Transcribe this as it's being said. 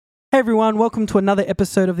everyone, welcome to another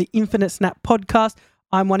episode of the Infinite Snap podcast.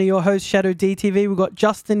 I'm one of your hosts, Shadow DTV. We've got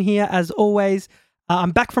Justin here as always. I'm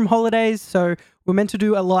back from holidays, so we're meant to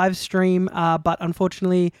do a live stream, but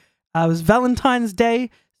unfortunately it was Valentine's Day,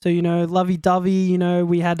 so lovey-dovey,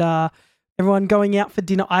 we had everyone going out for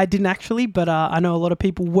dinner. I didn't actually, but I know a lot of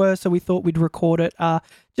people were, so we thought we'd record it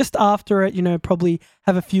just after it, probably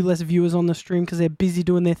have a few less viewers on the stream because they're busy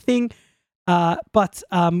doing their thing. But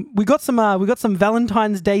we got some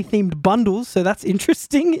Valentine's Day themed bundles, so that's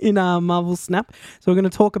interesting in Marvel Snap. So we're going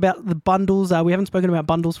to talk about the bundles. We haven't spoken about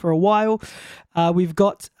bundles for a while. We're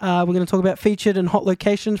going to talk about featured and hot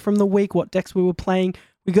locations from the week, what decks we were playing.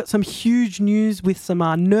 We got some huge news with some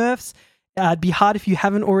nerfs. It'd be hard if you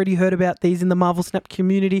haven't already heard about these in the Marvel Snap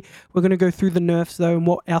community. We're going to go through the nerfs though and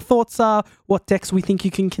what our thoughts are, what decks we think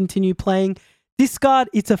you can continue playing. Discard,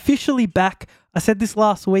 it's officially back. I said this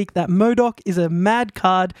last week that MODOK is a mad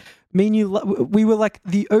card. Me and you, we were like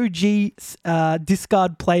the OG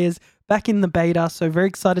Discard players back in the beta, so very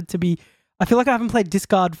excited to be. I feel like I haven't played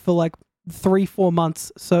Discard for like 3-4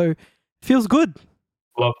 months, so feels good.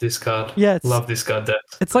 Love Discard. Yeah, love Discard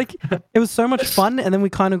decks. It's like it was so much fun, and then we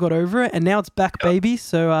kind of got over it, and now it's back, baby.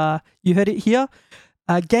 So you heard it here.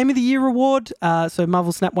 Game of the Year award. So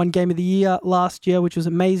Marvel Snap won Game of the Year last year, which was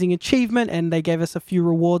an amazing achievement, and they gave us a few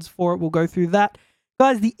rewards for it. We'll go through that.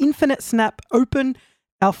 Guys, the Infinite Snap Open,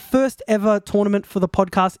 our first ever tournament for the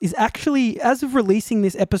podcast, is actually, as of releasing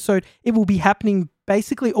this episode, it will be happening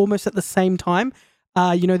basically almost at the same time.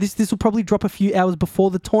 This will probably drop a few hours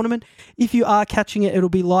before the tournament. If you are catching it, it'll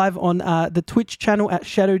be live on the Twitch channel at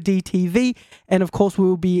Shadow DTV, and of course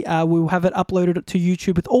we'll have it uploaded to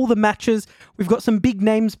YouTube with all the matches. We've got some big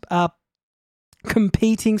names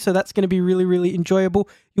competing, so that's going to be really, really enjoyable.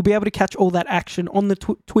 You'll be able to catch all that action on the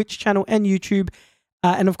Twitch channel and YouTube,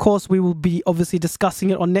 and of course we will be obviously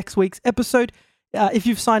discussing it on next week's episode. If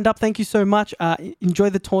you've signed up, thank you so much. Enjoy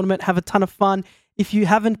the tournament, have a ton of fun. If you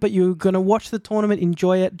haven't, but you're going to watch the tournament,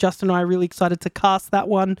 enjoy it. Justin and I are really excited to cast that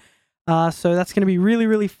one. So that's going to be really,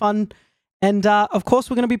 really fun. And of course,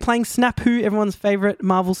 we're going to be playing Snap Who, everyone's favorite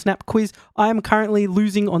Marvel Snap quiz. I am currently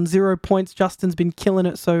losing on 0 points. Justin's been killing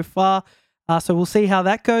it so far. So we'll see how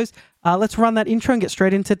that goes. Let's run that intro and get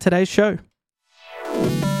straight into today's show.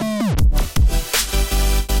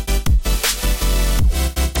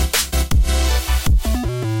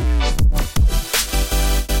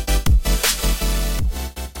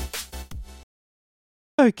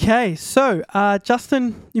 Okay, so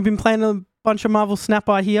Justin, you've been playing a bunch of Marvel Snap,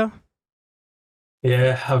 I hear.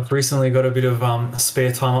 Yeah, I've recently got a bit of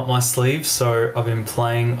spare time up my sleeve, so I've been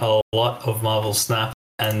playing a lot of Marvel Snap,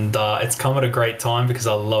 and it's come at a great time because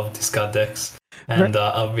I love Discard decks, and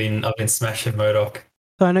I've been smashing MODOK.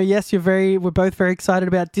 So I know, yes, we're both very excited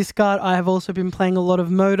about Discard. I have also been playing a lot of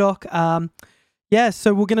MODOK.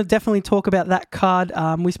 So we're going to definitely talk about that card.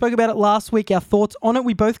 We spoke about it last week, our thoughts on it.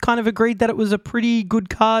 We both kind of agreed that it was a pretty good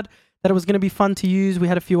card, that it was going to be fun to use. We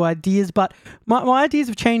had a few ideas, but my ideas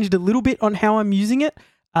have changed a little bit on how I'm using it.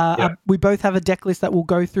 We both have a deck list that we'll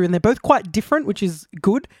go through, and they're both quite different, which is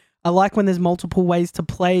good. I like when there's multiple ways to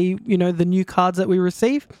play, the new cards that we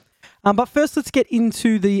receive. But first, let's get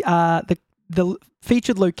into the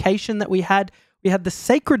featured location that we had. We had the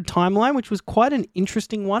Sacred Timeline, which was quite an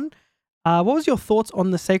interesting one. What was your thoughts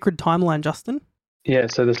on the Sacred Timeline, Justin? Yeah,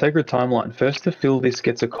 so the Sacred Timeline, first to fill this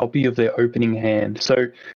gets a copy of their opening hand. So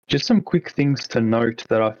just some quick things to note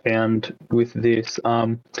that I found with this.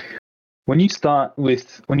 When you start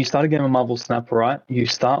a game of Marvel Snap, right, you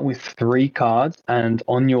start with 3 cards, and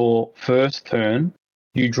on your first turn,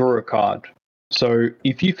 you draw a card. So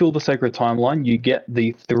if you fill the Sacred Timeline, you get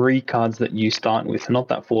the 3 cards that you start with, not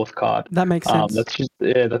that 4th card. That makes sense.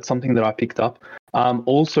 That's something that I picked up.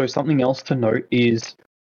 Also, something else to note is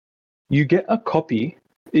you get a copy.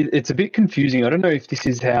 It's a bit confusing. I don't know if this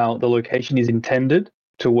is how the location is intended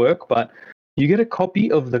to work, but you get a copy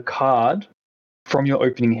of the card from your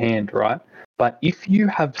opening hand, right? But if you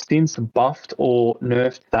have since buffed or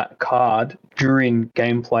nerfed that card during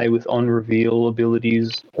gameplay with on-reveal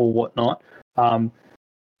abilities or whatnot,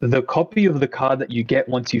 the copy of the card that you get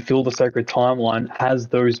once you fill the Sacred Timeline has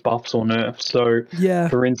those buffs or nerfs. So,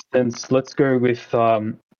 for instance, let's go with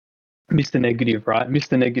Mr. Negative, right?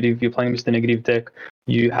 Mr. Negative, you're playing Mr. Negative deck,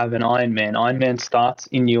 you have an Iron Man. Iron Man starts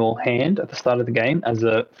in your hand at the start of the game as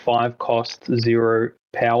a 5 cost, 0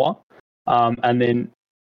 power. And then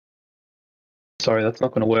Sorry, that's not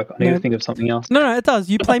going to work. I need to think of something else. No, it does.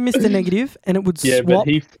 You play Mr. Negative, and it would swap. Yeah, but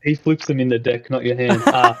he flips them in the deck, not your hand.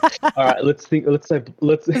 All right, let's think. It's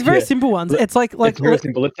very simple ones. It's like it's very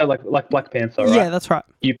simple. Let's say like Black Panther. Right? Yeah, that's right.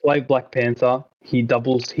 You play Black Panther. He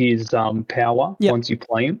doubles his power once you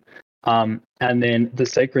play him. And then the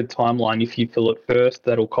Sacred Timeline, if you fill it first,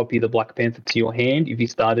 that'll copy the Black Panther to your hand if you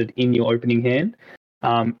started in your opening hand.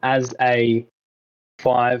 As a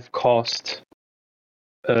 5 cost,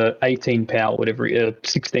 18 power,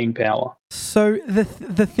 16 power. So the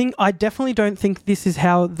thing, I definitely don't think this is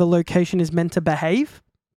how the location is meant to behave,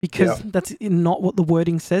 because that's not what the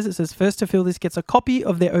wording says. It says first to fill this gets a copy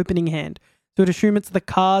of their opening hand. So I'd assume it's the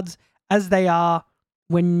cards as they are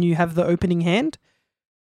when you have the opening hand.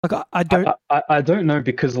 Like I don't know,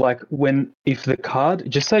 because like if the card,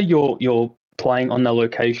 just say you're playing on the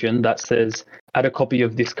location that says add a copy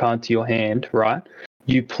of this card to your hand, right?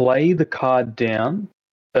 You play the card down.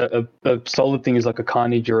 A solid thing is like a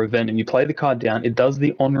Carnage or event, and you play the card down. It does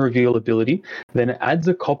the on reveal ability, then it adds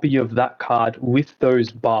a copy of that card with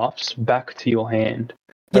those buffs back to your hand.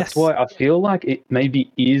 That's why I feel like it maybe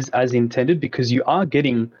is as intended, because you are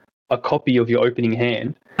getting a copy of your opening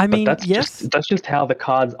hand. I mean, that's just how the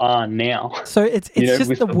cards are now. So it's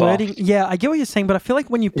just the wording. Buffs. Yeah, I get what you're saying, but I feel like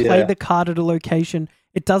when you play the card at a location,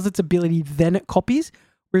 it does its ability, then it copies.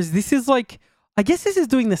 Whereas this is like, I guess this is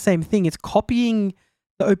doing the same thing. It's copying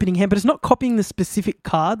the opening hand, but it's not copying the specific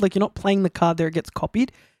card. Like, you're not playing the card there, it gets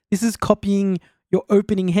copied. This is copying your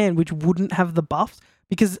opening hand, which wouldn't have the buffs,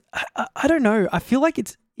 because I don't know. I feel like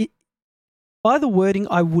it by the wording,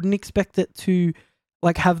 I wouldn't expect it to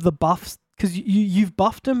like have the buffs, because you've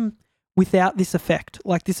buffed them without this effect.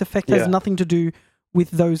 Like, this effect has nothing to do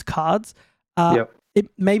with those cards.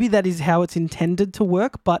 Maybe that is how it's intended to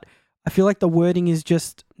work, but I feel like the wording is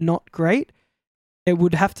just not great. It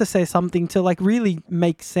would have to say something to like really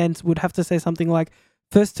make sense. Would have to say something like,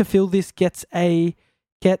 first to fill this gets a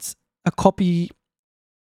copy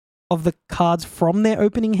of the cards from their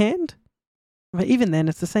opening hand. But even then,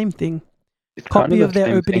 it's the same thing. It's copy kind of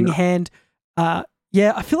their opening hand. I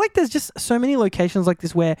feel like there's just so many locations like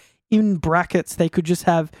this where in brackets they could just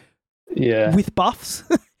have with buffs.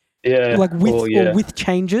 Like with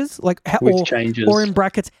changes, changes, or in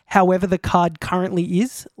brackets, however the card currently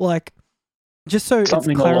is, like, just so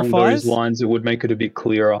something it clarifies. Along those lines, it would make it a bit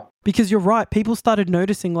clearer. Because you're right, people started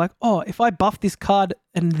noticing, like, oh, if I buff this card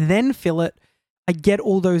and then fill it, I get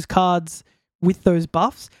all those cards with those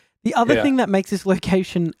buffs. The other thing that makes this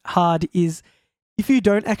location hard is if you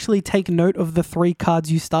don't actually take note of the 3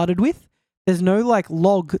 cards you started with, there's no like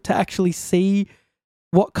log to actually see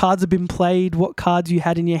what cards have been played, what cards you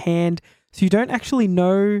had in your hand. So you don't actually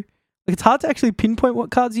know. Like, it's hard to actually pinpoint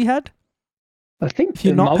what cards you had. I think if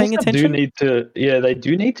you're not paying attention, they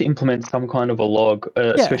do need to implement some kind of a log,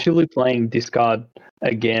 especially playing discard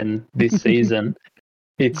again this season.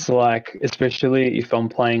 It's like, especially if I'm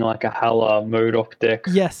playing like a Hala Modok deck.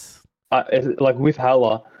 Yes. Like with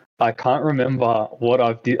Hala, I can't remember what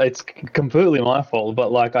I've... It's completely my fault,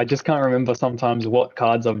 but like I just can't remember sometimes what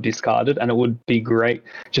cards I've discarded, and it would be great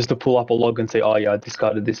just to pull up a log and say, oh yeah, I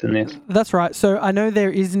discarded this and this. That's right. So I know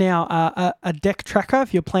there is now a deck tracker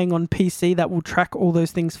if you're playing on PC that will track all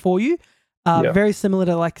those things for you. Very similar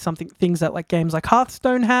to like things that like games like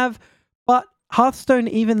Hearthstone have, but Hearthstone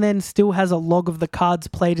even then still has a log of the cards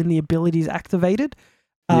played and the abilities activated,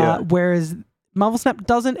 whereas Marvel Snap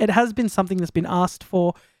doesn't. It has been something that's been asked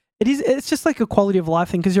for. It's just like a quality of life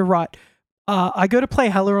thing, because you're right. I go to play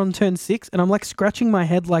Hala on turn 6 and I'm like scratching my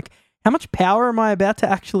head like, how much power am I about to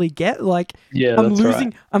actually get? Like, I'm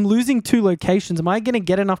losing 2 locations. Am I going to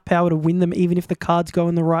get enough power to win them even if the cards go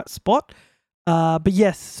in the right spot? But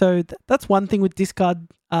yes, so that's one thing with discard.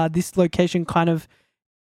 This location kind of,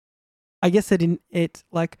 I guess it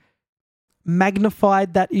like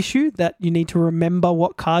magnified that issue that you need to remember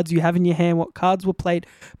what cards you have in your hand, what cards were played.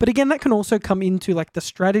 But again, that can also come into like the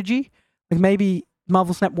strategy. Like maybe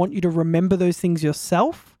Marvel Snap want you to remember those things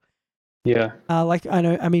yourself. Yeah. Like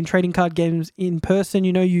trading card games in person,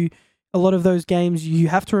 a lot of those games, you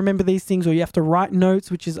have to remember these things, or you have to write notes,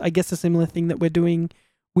 which is, I guess, a similar thing that we're doing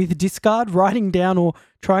with discard, writing down or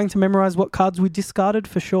trying to memorize what cards we discarded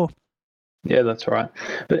for sure. Yeah, that's right.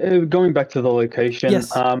 But going back to the location,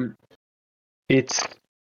 it's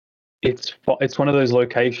one of those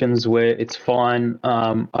locations where it's fine.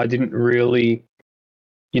 I didn't really,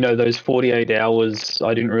 those 48 hours,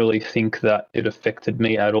 I didn't really think that it affected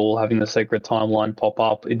me at all, having the Sacred Timeline pop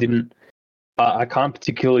up. It didn't. I can't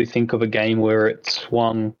particularly think of a game where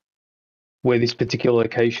this particular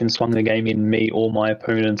location swung the game in me or my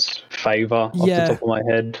opponent's favor off the top of my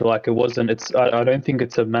head. Like, it wasn't. I don't think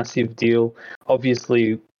it's a massive deal.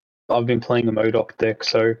 Obviously, I've been playing a Modok deck,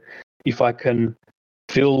 so if I can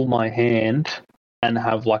fill my hand and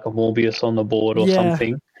have like a Morbius on the board or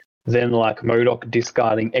something, then like Modok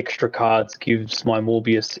discarding extra cards gives my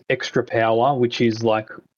Morbius extra power, which is like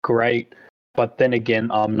great. But then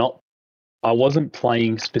again, I'm not I wasn't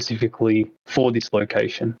playing specifically for this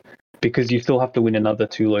location because you still have to win another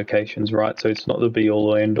 2 locations, right? So it's not the be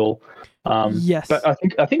all or end all. Yes. But I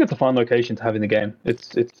think it's a fun location to have in the game.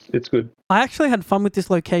 It's good. I actually had fun with this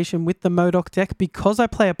location with the Modok deck because I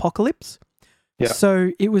play Apocalypse. Yeah.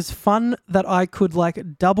 So it was fun that I could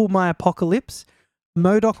like double my Apocalypse,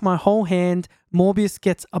 Modok my whole hand, Morbius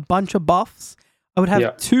gets a bunch of buffs. I would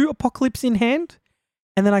have 2 Apocalypse in hand,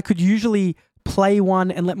 and then I could usually play one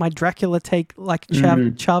and let my Dracula take like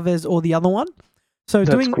Chavez or the other one. So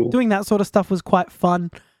doing that sort of stuff was quite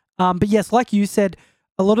fun. But yes, like you said,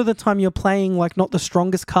 a lot of the time you're playing like not the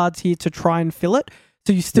strongest cards here to try and fill it.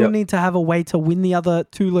 So you still need to have a way to win the other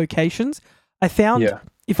 2 locations. I found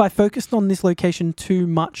if I focused on this location too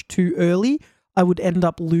much too early, I would end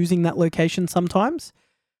up losing that location sometimes.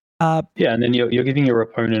 And then you're giving your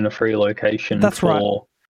opponent a free location. That's for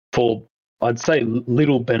I'd say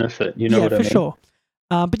little benefit. You know what I mean? Yeah, for sure.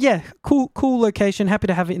 But yeah, cool location. Happy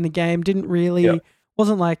to have it in the game. Didn't really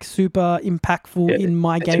wasn't like super impactful in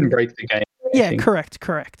my game. Didn't break the game. Yeah,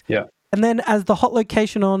 correct. Yeah. And then as the hot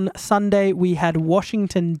location on Sunday, we had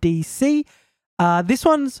Washington, D.C. This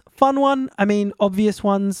one's fun one. I mean, obvious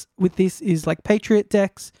ones with this is like Patriot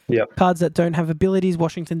decks. Yeah. Cards that don't have abilities.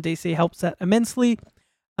 Washington, D.C. helps that immensely.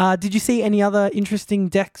 Did you see any other interesting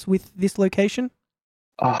decks with this location?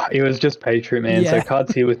 It was just Patriot, man. Yeah. So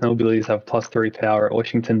cards here with no abilities have +3 power at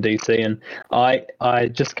Washington, D.C. And I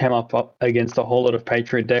just came up against a whole lot of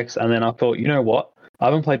Patriot decks. And then I thought, you know what? I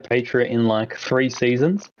haven't played Patriot in like 3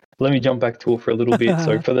 seasons. Let me jump back to it for a little bit.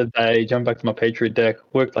 So for the day, jump back to my Patriot deck.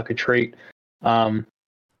 Worked like a treat. The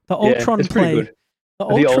Ultron play. Good.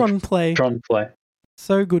 The Ultron play.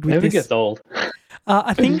 So good with Never this. gets old.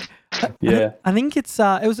 I think I think it's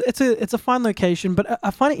a fine location, but I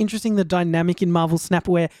find it interesting the dynamic in Marvel Snap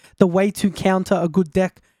where the way to counter a good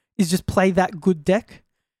deck is just play that good deck.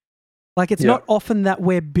 Like it's not often that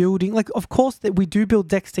we're building, like of course that we do build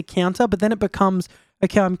decks to counter, but then it becomes,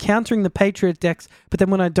 okay, I'm countering the Patriot decks, but then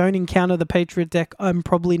when I don't encounter the Patriot deck, I'm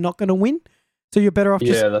probably not going to win. So you're better off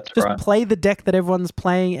just play the deck that everyone's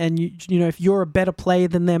playing, and you know, if you're a better player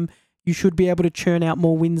than them, you should be able to churn out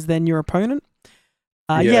more wins than your opponent.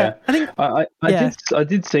 I think I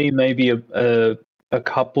did see maybe a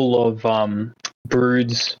couple of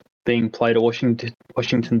broods being played at Washington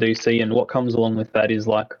DC, and what comes along with that is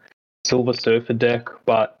like Silver Surfer deck,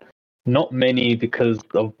 but not many because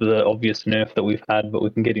of the obvious nerf that we've had. But we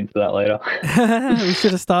can get into that later. We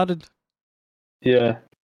should have started. Yeah.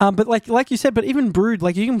 But like you said, but even Brood,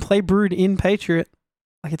 like you can play Brood in Patriot,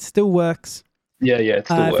 like it still works. Yeah, it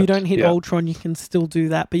still works. If you don't hit Ultron, you can still do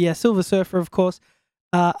that. But yeah, Silver Surfer, of course.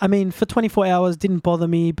 I mean, for 24 hours, didn't bother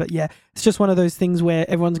me. But yeah, it's just one of those things where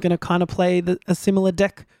everyone's going to kind of play a similar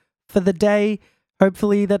deck for the day.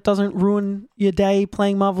 Hopefully that doesn't ruin your day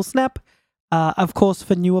playing Marvel Snap. Of course,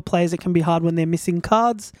 for newer players, it can be hard when they're missing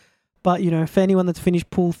cards. But, you know, for anyone that's finished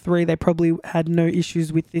Pool 3, they probably had no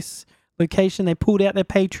issues with this location. They pulled out their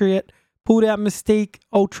Patriot, pulled out Mystique,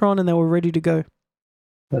 Ultron, and they were ready to go.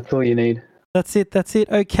 That's all you need. That's it.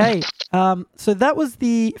 Okay. So that was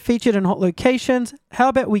the featured and hot locations. How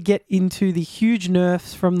about we get into the huge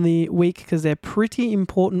nerfs from the week, because they're pretty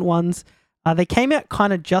important ones. They came out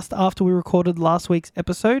kind of just after we recorded last week's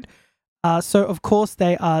episode. So, of course,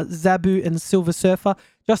 they are Zabu and Silver Surfer.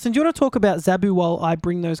 Justin, do you want to talk about Zabu while I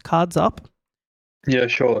bring those cards up? Yeah,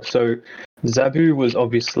 sure. So Zabu was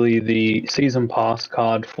obviously the season pass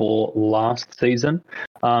card for last season.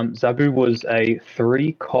 Zabu was a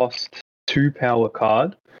 3-cost, 2-power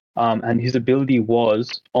card, and his ability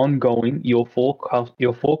was ongoing. Your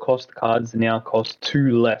 4-cost cards now cost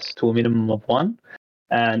 2 less to a minimum of 1,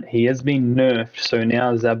 and he has been nerfed. So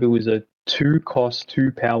now Zabu is a 2-cost,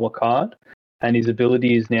 2-power card, and his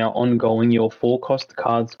ability is now ongoing. Your 4-cost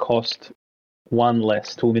cards cost 1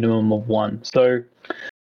 less to a minimum of 1. So,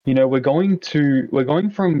 you know, we're going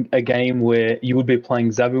from a game where you would be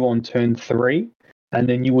playing Zabu on turn 3, and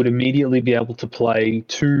then you would immediately be able to play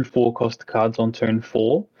 2 4-cost cards on turn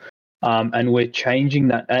 4. And we're changing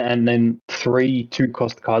that, and then 3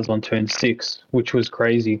 2-cost cards on turn 6, which was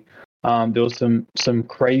crazy. There was some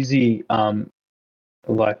crazy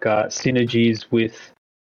synergies with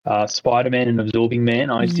Spider-Man and Absorbing Man.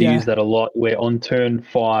 I used to use that a lot, where on turn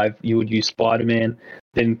 5 you would use Spider-Man,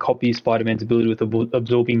 then copy Spider-Man's ability with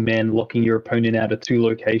Absorbing Man, locking your opponent out of 2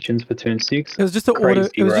 locations for turn 6. It was just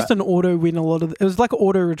just an auto win. It was like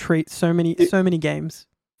auto retreat. So many games.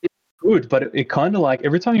 It's good, but it kind of like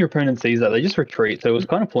every time your opponent sees that, they just retreat. So it was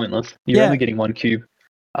kind of pointless. You're only getting 1 cube.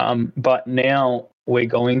 But now we're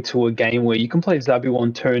going to a game where you can play Zabu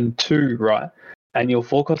on turn 2, right? And your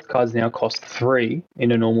 4-cost cards now cost 3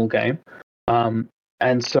 in a normal game.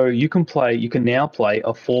 And so you can now play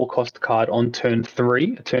a 4-cost card on turn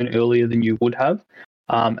 3, a turn earlier than you would have.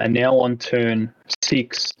 And now on turn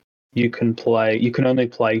 6, you can only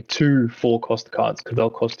play 2 4-cost cards because they'll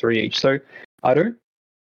cost 3 each. So I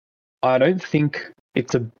don't think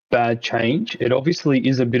it's a bad change. It obviously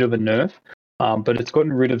is a bit of a nerf, but it's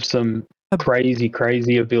gotten rid of some crazy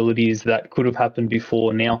abilities that could have happened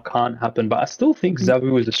before, now can't happen. But I still think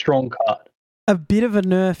Zabu is a strong card. A bit of a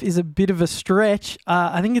nerf is a bit of a stretch.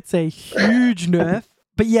 I think it's a huge nerf.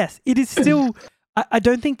 But yes, it is still... I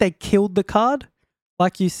don't think they killed the card,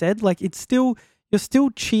 like you said. Like, it's still... You're still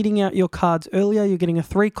cheating out your cards earlier. You're getting a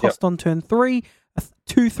 3 cost on turn 3,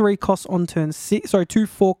 two 3 costs on turn 6. Sorry, 2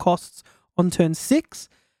 4 costs on turn 6,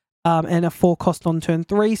 and a 4 cost on turn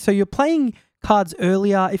 3. So you're playing cards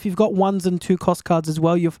earlier. If you've got 1s and 2 cost cards as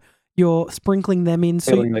well, you're sprinkling them in.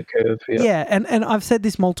 So Filling the curve, yeah, and I've said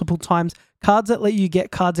this multiple times. Cards that let you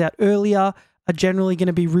get cards out earlier are generally going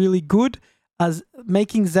to be really good. As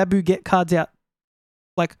making Zabu get cards out,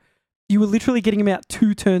 like, you were literally getting them out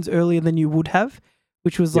 2 turns earlier than you would have,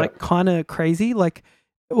 which was like kind of crazy. Like,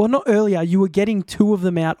 well, not earlier. You were getting 2 of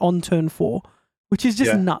them out on turn 4, which is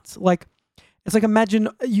just nuts. Like, it's like, imagine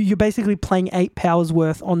you're basically playing 8 powers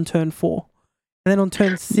worth on turn 4. And then on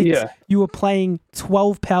turn 6, you were playing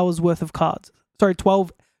 12 powers worth of cards. Sorry,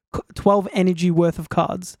 12 energy worth of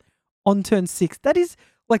cards on turn 6. That is,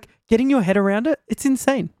 like, getting your head around it. It's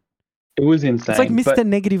insane. It was insane. It's like Mr.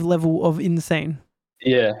 Negative level of insane.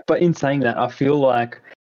 Yeah, but in saying that, I feel like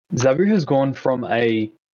Zabu has gone from a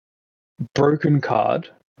broken card,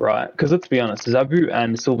 right? Because let's be honest, Zabu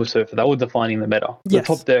and Silver Surfer, they were defining the meta. Yes.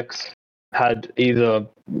 The top decks had either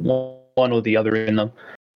one or the other in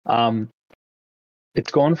them. It's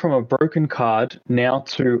gone from a broken card now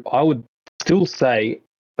to, I would still say,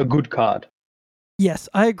 a good card. Yes,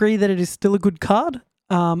 I agree that it is still a good card.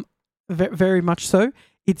 Very much so.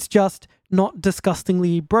 It's just not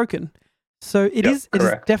disgustingly broken. So it is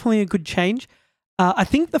definitely a good change. I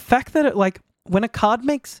think the fact that when a card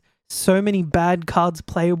makes so many bad cards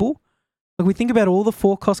playable, like, we think about all the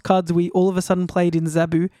 4-cost cards we all of a sudden played in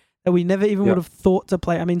Zabu that we never even would have thought to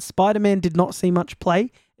play. I mean, Spider-Man did not see much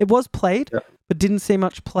play. It was played, but didn't see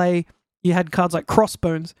much play. You had cards like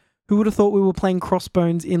Crossbones. Who would have thought we were playing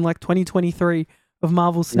Crossbones in like 2023 of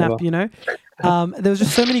Marvel Snap, you know? There was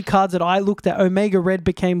just so many cards that I looked at. Omega Red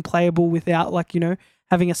became playable without, like, you know,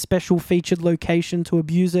 having a special featured location to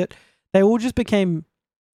abuse it. They all just became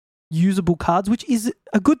usable cards, which is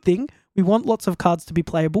a good thing. We want lots of cards to be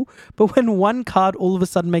playable. But when one card all of a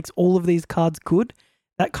sudden makes all of these cards good,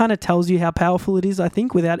 that kind of tells you how powerful it is, I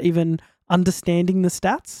think, without even understanding the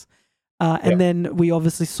stats. And then we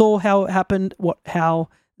obviously saw how it happened, how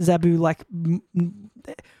Zabu, like...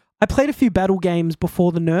 I played a few battle games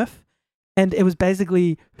before the nerf, and it was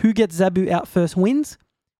basically who gets Zabu out first wins,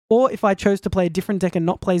 or if I chose to play a different deck and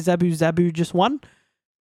not play Zabu, Zabu just won.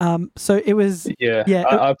 So it was...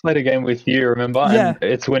 I played a game with you, remember? Yeah. And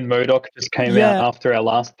it's when MODOK just came out after our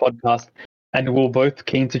last podcast, and we were both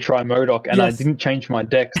keen to try MODOK, and I didn't change my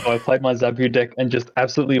deck, so I played my Zabu deck and just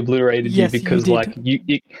absolutely obliterated you because,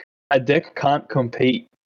 a deck can't compete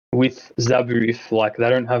with Zabu if, like, they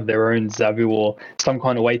don't have their own Zabu or some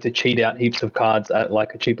kind of way to cheat out heaps of cards at,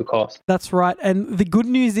 like, a cheaper cost. That's right. And the good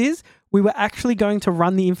news is we were actually going to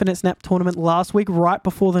run the Infinite Snap tournament last week right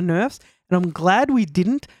before the nerfs, and I'm glad we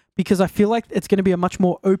didn't, because I feel like it's going to be a much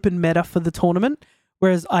more open meta for the tournament,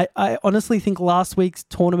 whereas I honestly think last week's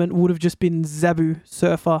tournament would have just been Zabu,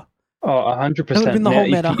 Surfer. Oh, 100%. That would have been the whole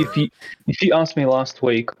meta. If you asked me last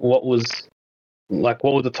week what were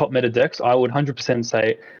the top meta decks, I would 100%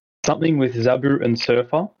 say something with Zabu and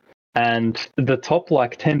Surfer, and the top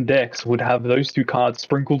 10 decks would have those 2 cards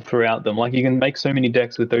sprinkled throughout them. Like, you can make so many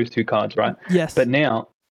decks with those 2 cards, right? Yes. But now,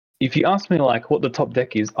 if you ask me what the top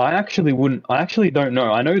deck is, I actually don't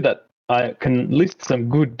know. I know that I can list some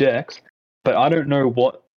good decks, but I don't know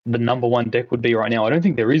what the number 1 deck would be right now. I don't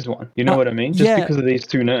think there is one. You know what I mean? Just because of these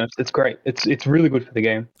 2 nerfs, it's great. It's really good for the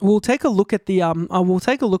game. We'll take a look at we'll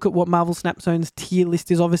take a look at what Marvel Snap Zone's tier list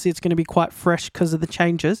is. Obviously, it's going to be quite fresh because of the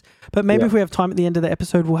changes. But maybe if we have time at the end of the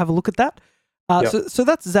episode, we'll have a look at that. So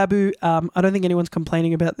that's Zabu. I don't think anyone's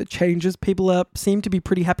complaining about the changes. People seem to be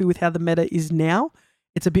pretty happy with how the meta is now.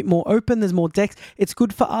 It's a bit more open. There's more decks. It's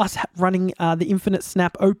good for us running the Infinite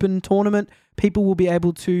Snap Open tournament. People will be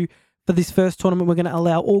able to... For this first tournament, we're going to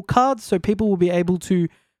allow all cards, so people will be able to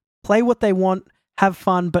play what they want, have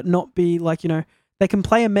fun, but not be they can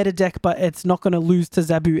play a meta deck, but it's not going to lose to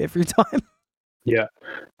Zabu every time. Yeah.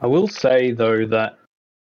 I will say, though, that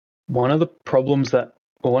one of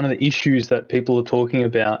the issues that people are talking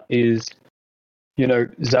about is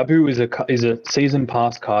Zabu is a season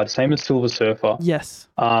pass card, same as Silver Surfer. Yes.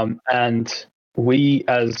 And we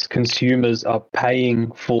as consumers are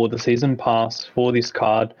paying for the season pass for this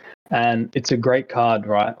card, and it's a great card,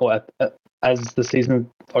 right? Or as the season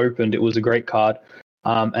opened, it was a great card,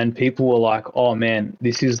 and people were like, "Oh man,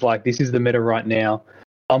 this is the meta right now.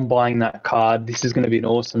 I'm buying that card. This is going to be an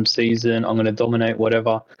awesome season. I'm going to dominate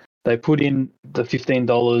whatever." They put in the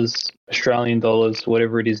 $15 Australian dollars,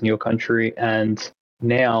 whatever it is in your country, and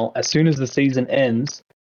now as soon as the season ends,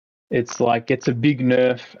 it's like gets a big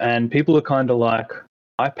nerf, and people are kind of like,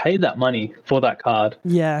 I paid that money for that card.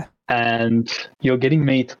 Yeah. And you're getting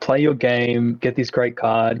me to play your game, get this great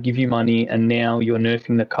card, give you money, and now you're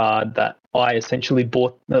nerfing the card that I essentially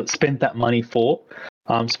spent that money for.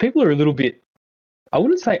 So people are a little bit, I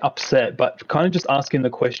wouldn't say upset, but kind of just asking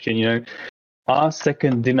the question, are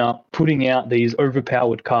Second Dinner putting out these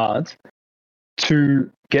overpowered cards to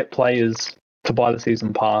get players to buy the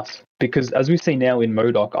season pass? Because as we see now in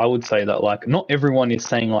MODOK, I would say that not everyone is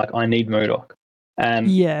saying I need MODOK, and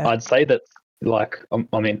I'd say that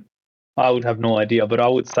I would have no idea, but I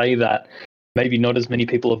would say that maybe not as many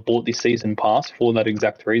people have bought this season pass for that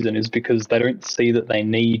exact reason, is because they don't see that they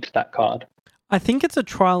need that card. I think it's a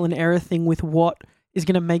trial and error thing with what is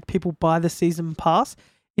going to make people buy the season pass.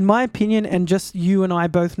 In my opinion, and just you and I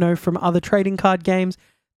both know from other trading card games,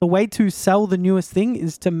 the way to sell the newest thing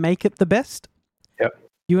is to make it the best. Yep.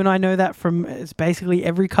 You and I know that from it's basically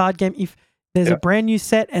every card game. If there's a brand new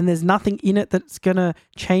set and there's nothing in it that's going to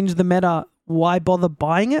change the meta, why bother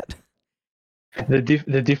buying it? The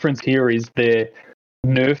difference here is they're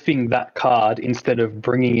nerfing that card instead of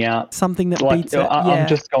bringing out something that beats it. I'm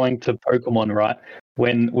just going to Pokemon, right?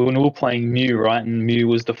 When we were playing Mew, right, and Mew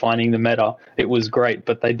was defining the meta, it was great,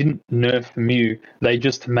 but they didn't nerf Mew. They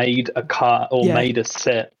just made a card or made a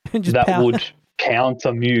set that would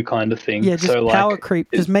counter Mew kind of thing. Yeah, just power creep.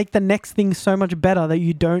 Just make the next thing so much better that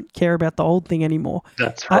you don't care about the old thing anymore.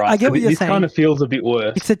 That's right. I get what you're saying. This kind of feels a bit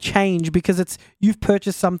worse. It's a change because you've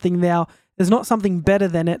purchased something now. There's not something better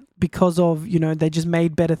than it because of, they just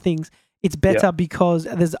made better things. It's better because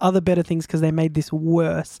there's other better things because they made this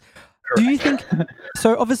worse. Correct. Do you think,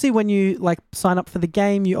 so obviously when you sign up for the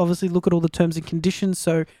game, you obviously look at all the terms and conditions.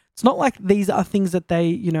 So it's not like these are things that they,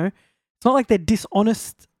 it's not like they're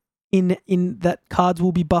dishonest in that cards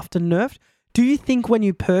will be buffed and nerfed. Do you think when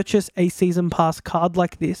you purchase a season pass card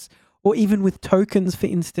like this, or even with tokens, for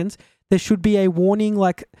instance, there should be a warning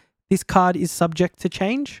like this card is subject to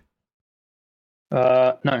change?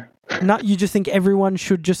 No. No, you just think everyone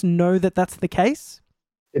should just know that that's the case?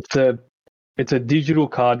 It's a digital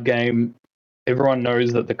card game. Everyone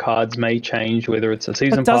knows that the cards may change, whether it's a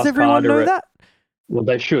season pass card or... Does everyone know that? Well,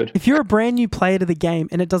 they should. If you're a brand new player to the game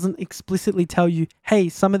and it doesn't explicitly tell you, hey,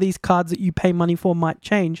 some of these cards that you pay money for might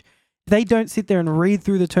change, they don't sit there and read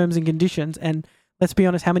through the terms and conditions. And let's be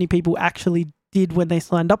honest, how many people actually did when they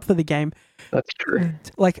signed up for the game? That's true.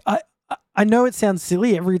 I know it sounds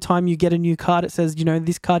silly. Every time you get a new card, it says,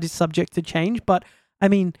 this card is subject to change. But, I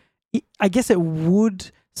mean, I guess it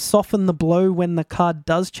would soften the blow when the card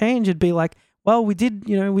does change. It'd be like, well, we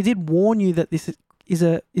did warn you that this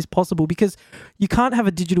is possible, because you can't have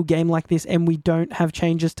a digital game like this and we don't have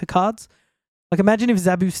changes to cards. Imagine if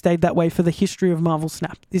Zabu stayed that way for the history of Marvel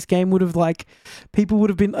Snap. This game would have people would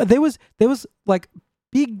have been, there was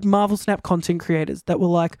big Marvel Snap content creators that were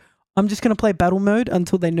like, I'm just going to play battle mode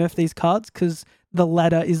until they nerf these cards because the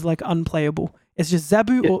ladder is unplayable. It's just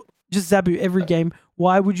Zabu or just Zabu every game.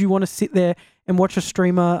 Why would you want to sit there and watch a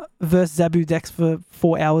streamer versus Zabu decks for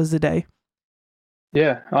 4 hours a day?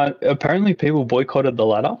 Yeah, apparently people boycotted the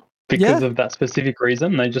ladder because of that specific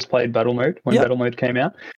reason. They just played battle mode when battle mode came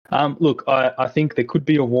out. Look, I think there could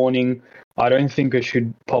be a warning. I don't think it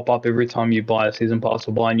should pop up every time you buy a season pass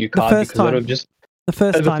or buy a new card, because that'll just... The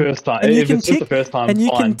first time. And if it's just the first time, and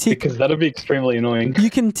fine, because that'll be extremely annoying.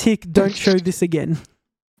 You can tick, don't show this again.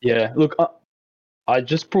 Yeah, look, I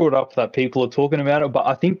just brought up that people are talking about it, but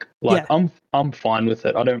I think I'm fine with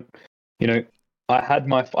it. I don't,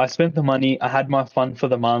 I spent the money, I had my fun for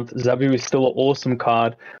the month. Zabu is still an awesome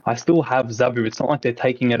card. I still have Zabu. It's not like they're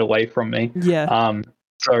taking it away from me. Yeah.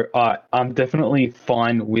 So I'm definitely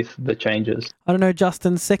fine with the changes. I don't know,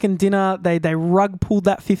 Justin. Second Dinner, they rug pulled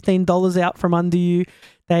that $15 out from under you.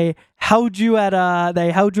 They held you at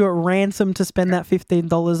ransom to spend that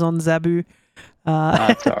 $15 on Zabu.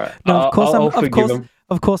 That's all right. No,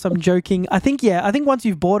 of course, I'm joking. I think once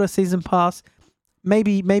you've bought a season pass,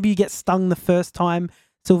 maybe you get stung the first time,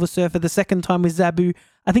 Silver Surfer, the second time with Zabu.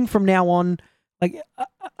 I think from now on,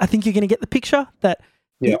 I think you're going to get the picture that.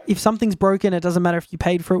 Yeah. If something's broken, it doesn't matter if you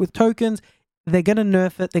paid for it with tokens. They're going to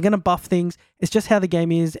nerf it. They're going to buff things. It's just how the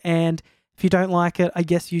game is. And If you don't like it, I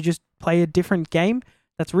guess you just play a different game.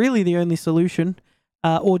 That's really the only solution.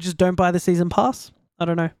 Or just don't buy the season pass. I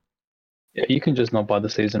don't know. Yeah, you can just not buy the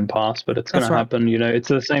season pass, but it's going That's to right. happen. You know, it's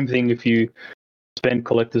the same thing if you spend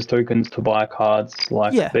collector's tokens to buy cards.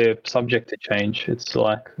 Like, Yeah. they're subject to change. It's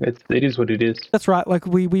like, it is what it is. That's right. Like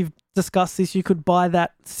we've discussed this. You could buy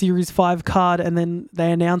that Series 5 card and then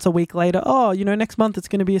they announce a week later, oh, next month it's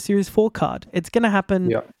going to be a Series 4 card. It's going to happen.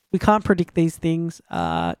 Yeah. We can't predict these things.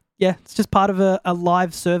 Yeah, it's just part of a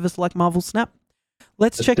live service like Marvel Snap.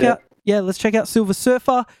 Let's check out Silver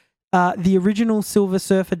Surfer. The original Silver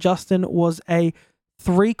Surfer, Justin, was a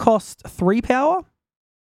 3-cost 3 power.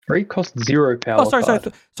 3 cost 0 power. Oh,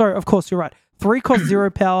 sorry. Of course, you're right. 3 cost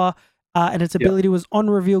 0 power, and its ability was on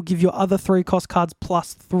reveal, give your other 3 cost cards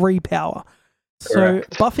plus 3 power.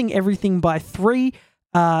 Correct. So buffing everything by 3.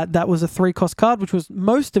 That was a 3 cost card, which was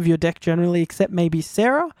most of your deck generally, except maybe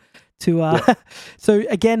Sarah. So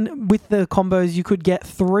again, with the combos, you could get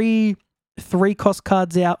 3 cost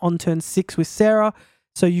cards out on turn 6 with Sarah.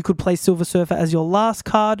 So you could play Silver Surfer as your last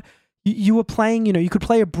card. You were playing, you could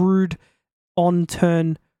play a Brood on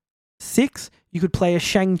turn 6. You could play a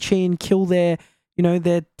Shang-Chi and kill their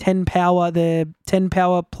 10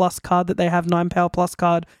 power plus card that they have, 9 power plus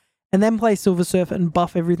card, and then play Silver Surfer and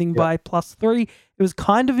buff everything by plus 3. It was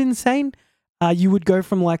kind of insane. You would go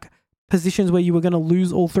from like positions where you were going to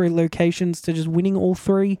lose all 3 locations to just winning all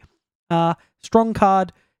 3. Strong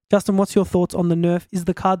card. Justin, what's your thoughts on the nerf? Is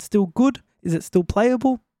the card still good? Is it still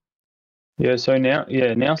playable? Yeah, so now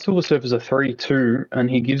Silver Surfer's a 3/2, and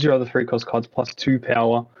he gives your other 3 cost cards plus 2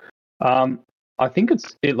 power. I think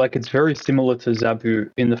it's very similar to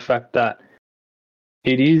Zabu in the fact that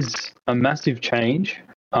it is a massive change.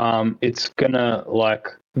 It's gonna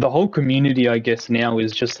the whole community, I guess, now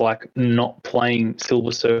is just like not playing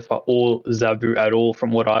Silver Surfer or Zabu at all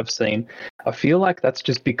from what I've seen. I feel like that's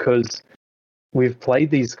just because we've played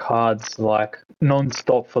these cards like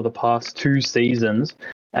non-stop for the past 2 seasons,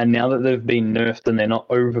 and now that they've been nerfed and they're not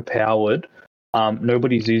overpowered,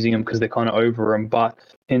 nobody's using them because they're kind of over them. But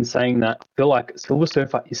in saying that, I feel like Silver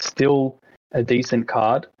Surfer is still a decent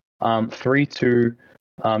card. 3/2,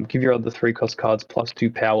 give your other 3 cost cards plus 2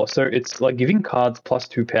 power. So it's like giving cards plus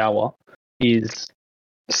 2 power is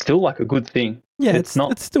still like a good thing. Yeah, it's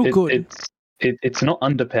still good. It's not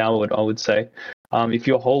underpowered, I would say.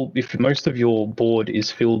 If most of your board is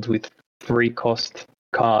filled with 3 cost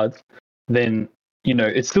cards, then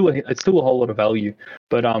it's still a whole lot of value.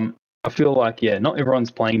 But I feel like not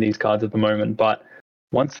everyone's playing these cards at the moment. But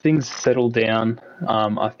once things settle down,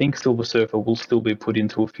 I think Silver Surfer will still be put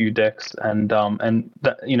into a few decks, and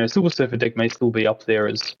that Silver Surfer deck may still be up there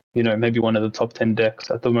as maybe one of the top 10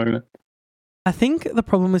 decks at the moment. I think the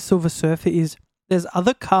problem with Silver Surfer is there's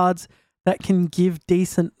other cards that can give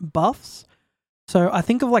decent buffs. So I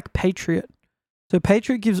think of like Patriot. So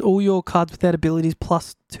Patriot gives all your cards with that abilities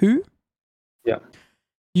plus 2. Yeah.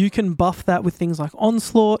 You can buff that with things like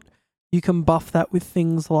Onslaught. You can buff that with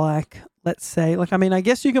things like, let's say, I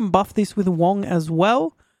guess you can buff this with Wong as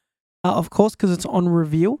well, of course, because it's on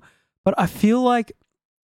reveal. But I feel like,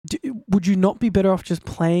 would you not be better off just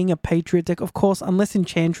playing a Patriot deck? Of course, unless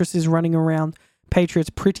Enchantress is running around, Patriot's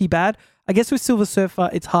pretty bad. I guess with Silver Surfer,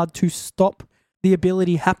 it's hard to stop the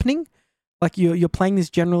ability happening. Like you're playing this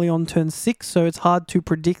generally on turn 6, so it's hard to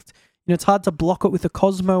predict. It's hard to block it with a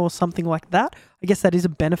Cosmo or something like that. I guess that is a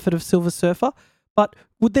benefit of Silver Surfer. But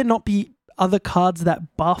would there not be other cards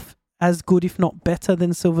that buff as good, if not better,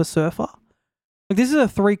 than Silver Surfer? Like this is a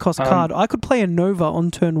 3 cost card. I could play a Nova on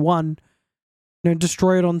turn 1,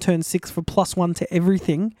 destroy it on turn 6 for +1 to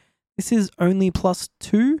everything. This is only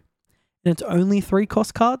 +2, and it's only 3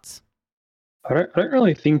 cost cards. I don't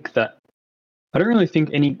really think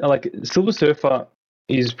any Silver Surfer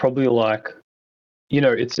is probably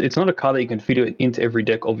it's not a card that you can fit into every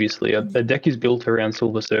deck. Obviously, a deck is built around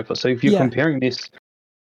Silver Surfer. So if you're comparing this,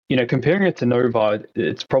 comparing it to Nova,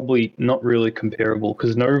 it's probably not really comparable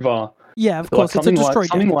because Nova. Yeah, of course, it's a destroy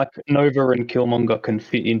deck. Something like Nova and Killmonger can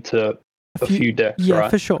fit into a few decks. Yeah,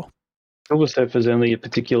 right? for sure. Silver Surfer is only a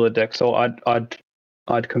particular deck, so I'd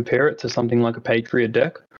compare it to something like a Patriot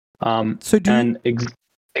deck.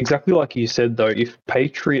 Exactly like you said though, if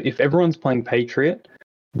everyone's playing Patriot,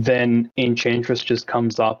 then Enchantress just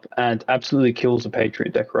comes up and absolutely kills a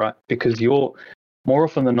Patriot deck, right? Because you're more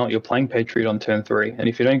often than not you're playing Patriot on turn 3, and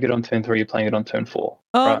if you don't get on turn 3, you're playing it on turn 4.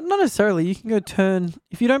 Right? Not necessarily. You can go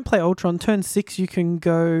if you don't play Ultron, turn 6 you can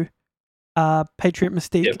go Patriot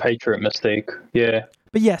Mystique. Yeah, Patriot Mystique. Yeah.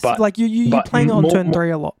 But yes, you're playing it on turn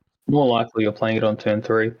 3 a lot. More likely you're playing it on turn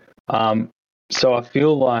 3. So I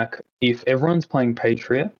feel like if everyone's playing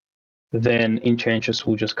Patriot, then Enchantress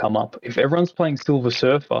will just come up. If everyone's playing Silver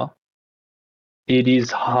Surfer, it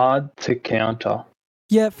is hard to counter.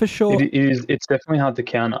 Yeah, for sure. It's definitely hard to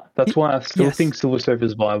counter. That's why I still Yes. think Silver Surfer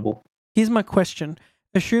is viable. Here's my question.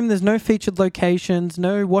 Assume there's no featured locations,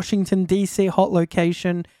 no Washington, D.C. hot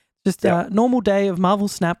location, just a normal day of Marvel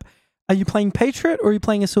Snap. Are you playing Patriot or are you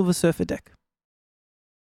playing a Silver Surfer deck?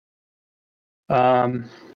 I'm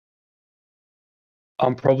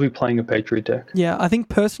probably playing a Patriot deck. Yeah, I think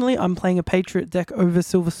personally I'm playing a Patriot deck over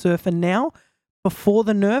Silver Surfer now. Before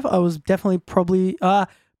the nerf, I was definitely probably...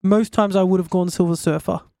 most times I would have gone Silver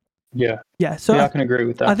Surfer. Yeah. Yeah, so I can agree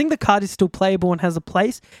with that. I think the card is still playable and has a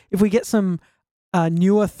place. If we get some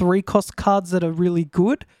newer 3-cost cards that are really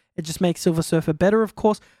good, it just makes Silver Surfer better, of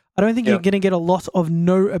course. I don't think you're going to get a lot of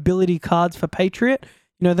no ability cards for Patriot.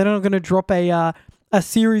 You know, they're not going to drop a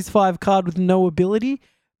Series 5 card with no ability.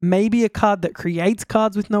 Maybe a card that creates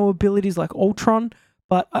cards with no abilities like Ultron.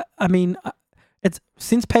 But, I mean,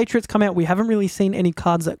 since Patriot's come out, we haven't really seen any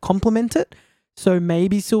cards that complement it. So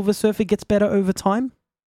maybe Silver Surfer gets better over time.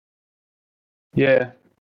 Yeah,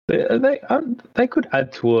 they could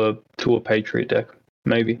add to a Patriot deck,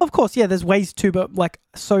 maybe. Of course, yeah, there's ways to, but like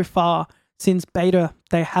so far since beta,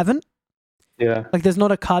 they haven't. Yeah. Like there's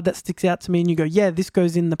not a card that sticks out to me and you go, yeah, this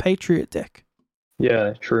goes in the Patriot deck.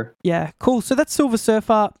 Yeah, true. Yeah, cool. So that's Silver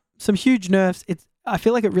Surfer. Some huge nerfs. I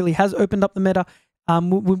feel like it really has opened up the meta.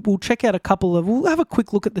 We'll check out we'll have a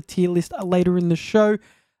quick look at the tier list later in the show.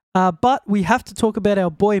 But we have to talk about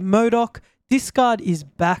our boy MODOK. Discard is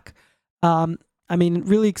back. I mean,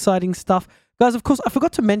 really exciting stuff. Guys, of course, I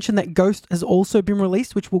forgot to mention that Ghost has also been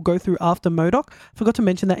released, which we'll go through after MODOK. I forgot to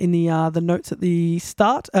mention that in the notes at the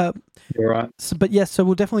start. You're right. But yes, so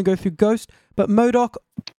we'll definitely go through Ghost. But MODOK,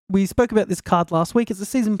 we spoke about this card last week. It's a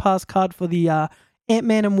Season Pass card for the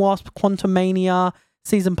Ant-Man and Wasp Quantumania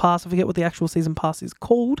Season Pass. I forget what the actual Season Pass is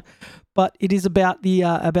called. But it is about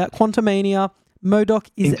about Quantumania.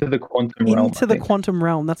 MODOK is into the quantum realm. Into the quantum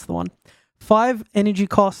realm, that's the one. 5 energy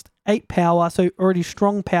cost, 8 power, so already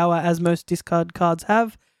strong power as most discard cards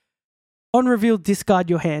have. On reveal, discard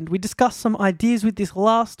your hand. We discussed some ideas with this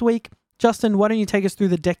last week. Justin, why don't you take us through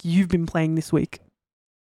the deck you've been playing this week?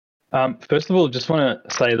 First of all, just want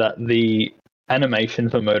to say that the animation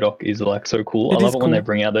for MODOK is like so cool. I love it when they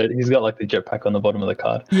bring out he's got like the jetpack on the bottom of the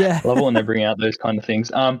card. Yeah. I love it when they bring out those kind of things.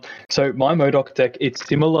 So my MODOK deck, it's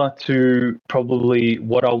similar to probably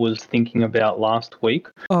what I was thinking about last week.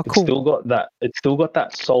 Oh, cool. It's still got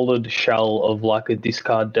that solid shell of like a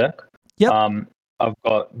discard deck. Yep. I've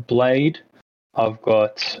got Blade, I've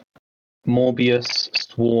got Morbius,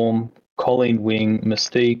 Swarm, Colleen Wing,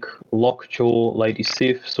 Mystique, Lockjaw, Lady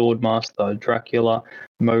Sif, Swordmaster, Dracula,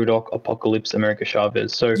 MODOK, Apocalypse, America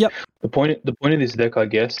Chavez. So the point of this deck, I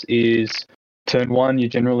guess, is turn 1, you're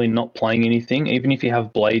generally not playing anything. Even if you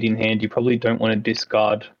have Blade in hand, you probably don't want to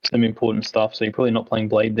discard some important stuff, so you're probably not playing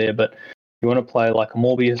Blade there, but you want to play like a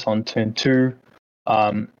Morbius on turn 2,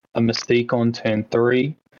 a Mystique on turn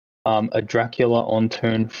 3, a Dracula on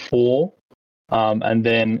turn 4, and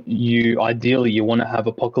then you want to have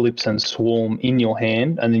Apocalypse and Swarm in your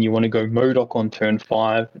hand, and then you want to go MODOK on turn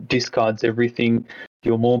 5, discards everything.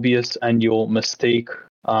 Your Morbius and your Mystique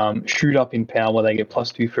shoot up in power. They get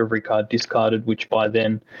 +2 for every card discarded, which by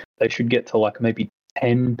then they should get to like maybe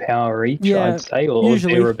 10 power each, I'd say, or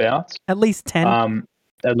thereabouts. At least 10.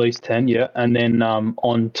 At least 10, yeah. And then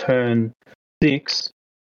on turn 6,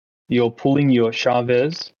 you're pulling your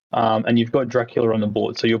Chavez, and you've got Dracula on the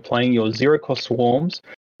board. So you're playing your 0-cost Swarms,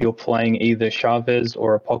 you're playing either Chavez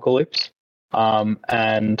or Apocalypse,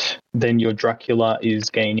 and then your Dracula is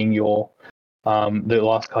gaining your the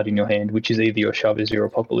last card in your hand, which is either your Chavez or your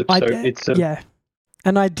Apocalypse.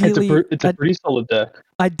 And ideally, it's a pretty solid deck.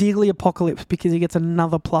 Ideally, Apocalypse, because he gets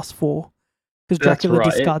another +4 because Dracula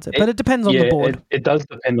discards it. But it depends on the board. It does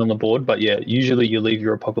depend on the board, but yeah, usually you leave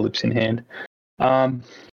your Apocalypse in hand.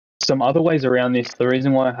 Some other ways around this, the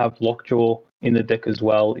reason why I have Lockjaw in the deck as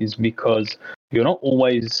well is because you're not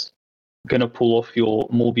always going to pull off your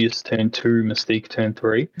Morbius turn 2, Mystique turn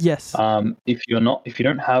 3. Yes. If you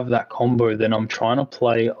don't have that combo, then I'm trying to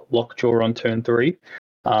play Lockjaw on turn 3,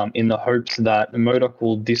 in the hopes that MODOK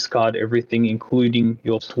will discard everything, including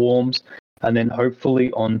your Swarms, and then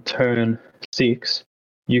hopefully on turn 6,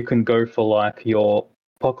 you can go for like your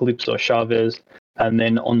Apocalypse or Chavez, and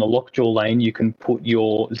then on the Lockjaw lane, you can put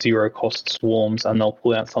your 0-cost Swarms, and they'll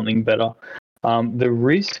pull out something better. The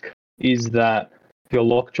risk is that your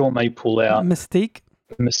Lockjaw may pull out Mystique,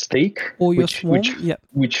 or your Swarm,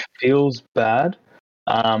 which feels bad.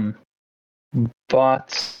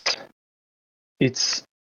 But it's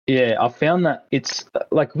I found that it's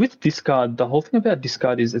like with discard. The whole thing about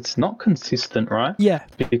discard is it's not consistent, right? Yeah,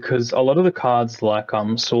 because a lot of the cards like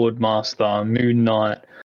Swordmaster, Moon Knight,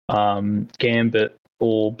 Gambit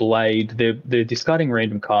or Blade, they're discarding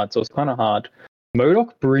random cards, so it's kind of hard.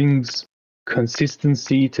 MODOK brings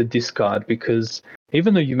consistency to discard because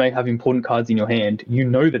even though you may have important cards in your hand, you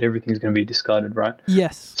know that everything's going to be discarded, right?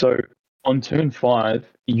 Yes. So on turn 5,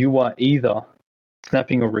 you are either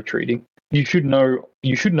snapping or retreating. You should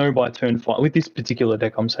know by turn 5 with this particular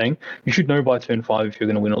deck. I'm saying you should know by turn 5 if you're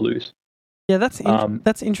going to win or lose. Yeah, that's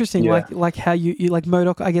interesting. yeah. Like how you like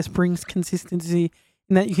MODOK, I guess, brings consistency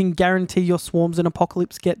in that you can guarantee your swarms and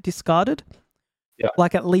apocalypse get discarded. Yeah.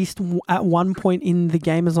 Like at least at one point in the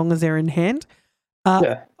game, as long as they're in hand.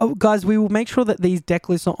 Oh, guys, we will make sure that these deck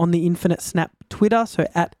lists are on the Infinite Snap Twitter. So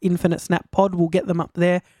at Infinite Snap Pod, we'll get them up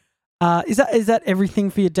there. Is that everything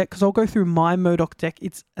for your deck? Because I'll go through my MODOK deck.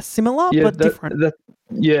 It's similar but different.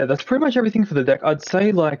 That's pretty much everything for the deck. I'd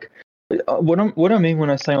say like what I mean when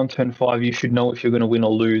I say on turn 5 you should know if you're going to win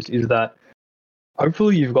or lose is that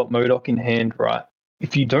hopefully you've got MODOK in hand, right?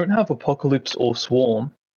 If you don't have Apocalypse or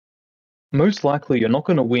Swarm, most likely you're not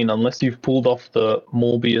going to win unless you've pulled off the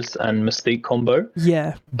Morbius and Mystique combo.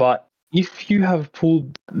 Yeah. But if you have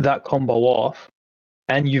pulled that combo off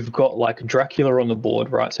and you've got like Dracula on the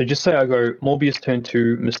board, right? So just say I go Morbius turn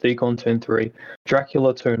 2, Mystique on turn 3,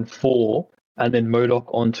 Dracula turn 4, and then MODOK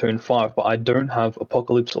on turn 5, but I don't have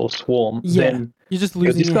Apocalypse or Swarm, then you're just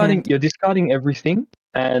losing you're discarding everything,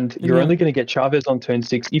 and you're only going to get Chavez on turn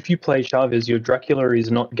 6. If you play Chavez, your Dracula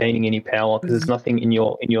is not gaining any power because there's nothing in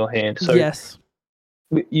your hand. So yes.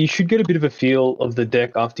 You should get a bit of a feel of the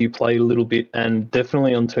deck after you play a little bit, and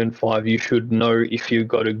definitely on turn 5 you should know if you've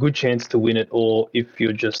got a good chance to win it or if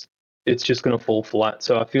it's just going to fall flat.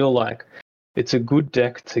 So I feel like it's a good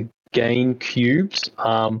deck to gain cubes.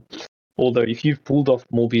 Although if you've pulled off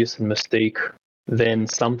Morbius and Mystique, then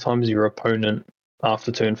sometimes your opponent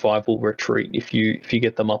after turn 5 will retreat if you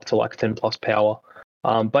get them up to like 10 plus power.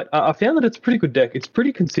 But I found that it's a pretty good deck. It's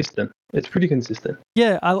pretty consistent.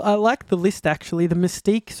 Yeah, I like the list actually. The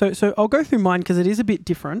Mystique. So I'll go through mine because it is a bit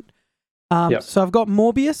different. So I've got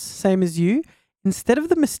Morbius, same as you. Instead of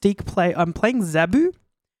the Mystique play, I'm playing Zabu.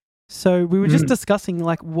 So we were just discussing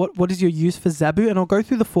like what is your use for Zabu, and I'll go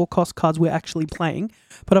through the 4-cost cards we're actually playing.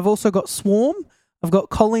 But I've also got Swarm. I've got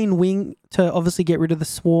Colleen Wing to obviously get rid of the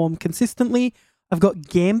Swarm consistently. I've got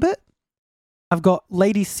Gambit. I've got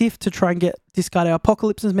Lady Sif to try and discard our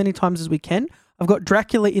Apocalypse as many times as we can. I've got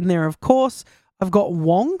Dracula in there, of course. I've got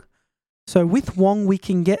Wong. So with Wong, we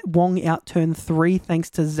can get Wong out turn 3 thanks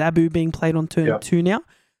to Zabu being played on turn 2 now.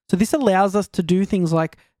 So this allows us to do things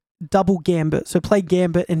like double Gambit. So play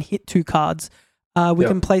Gambit and hit 2 cards. We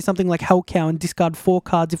can play something like Hellcow and discard 4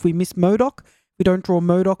 cards if we miss MODOK. If we don't draw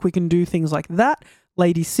MODOK, we can do things like that.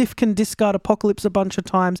 Lady Sif can discard Apocalypse a bunch of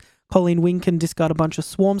times. Colleen Wing can discard a bunch of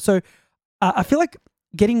Swarm. So I feel like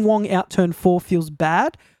getting Wong out turn 4 feels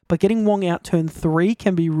bad, but getting Wong out turn 3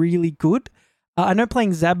 can be really good. I know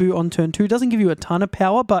playing Zabu on turn 2 doesn't give you a ton of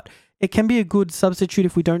power, but it can be a good substitute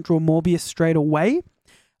if we don't draw Morbius straight away.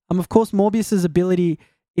 Of course, Morbius's ability,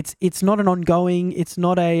 it's not an ongoing, it's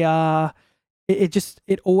not a...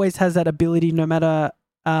 It always has that ability no matter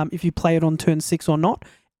if you play it on turn 6 or not.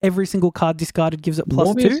 Every single card discarded gives it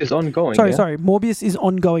 +2. Morbius is ongoing. Sorry. Morbius is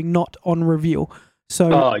ongoing, not on reveal.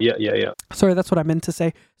 So, yeah. Sorry, that's what I meant to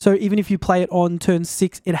say. So even if you play it on turn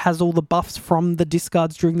 6, it has all the buffs from the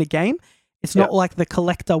discards during the game. It's not like the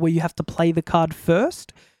collector where you have to play the card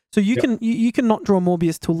first. So you can not draw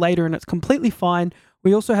Morbius till later, and it's completely fine.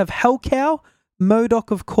 We also have Hellcow, MODOK,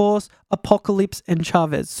 of course, Apocalypse, and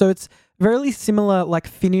Chavez. So it's very similar like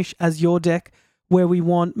finish as your deck, where we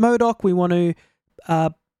want MODOK, we want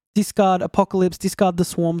to discard Apocalypse, discard the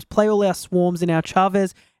Swarms, play all our Swarms in our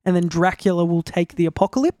Chavez, and then Dracula will take the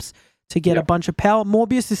Apocalypse to get a bunch of power.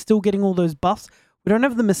 Morbius is still getting all those buffs. We don't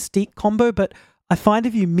have the Mystique combo, but I find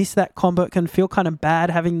if you miss that combo, it can feel kind of bad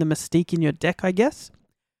having the Mystique in your deck, I guess.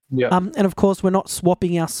 Yeah. And of course, we're not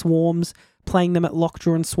swapping our Swarms, playing them at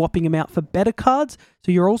Lockjaw and swapping them out for better cards.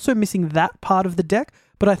 So you're also missing that part of the deck.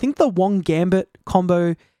 But I think the Wong Gambit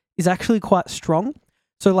combo is actually quite strong.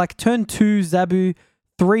 So like turn 2 Zabu,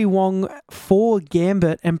 3 Wong, 4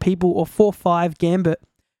 Gambit, and 4-5 Gambit.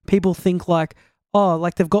 People think like, oh,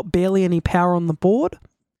 like they've got barely any power on the board.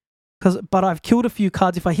 But I've killed a few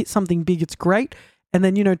cards. If I hit something big, it's great. And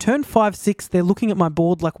then, turn 5, 6, they're looking at my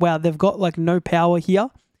board like, wow, they've got like no power here.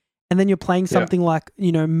 And then you're playing something like,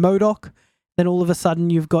 MODOK. Then all of a sudden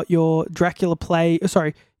you've got your Dracula play.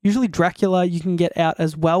 Sorry, usually Dracula you can get out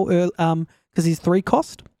as well because he's 3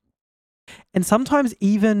 cost. And sometimes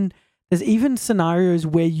there's even scenarios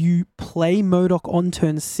where you play MODOK on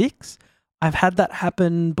turn 6. I've had that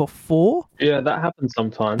happen before. Yeah, that happens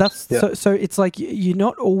sometimes. So it's like you're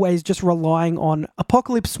not always just relying on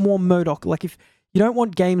Apocalypse, Swarm, MODOK. Like if you don't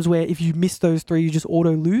want games where if you miss those 3, you just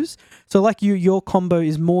auto lose. So like your combo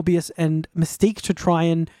is Morbius and Mystique to try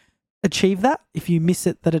and achieve that. If you miss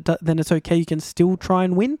it, then it's okay. You can still try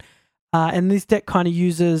and win. And this deck kind of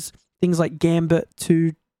uses things like Gambit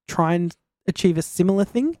to try and achieve a similar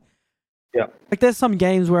thing. Yeah. Like there's some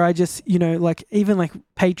games where I just, like even like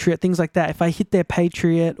Patriot, things like that. If I hit their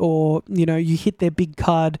Patriot or, you hit their big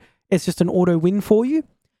card, it's just an auto win for you.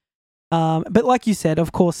 But like you said,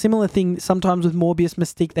 of course, similar thing sometimes with Morbius,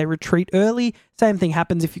 Mystique, they retreat early. Same thing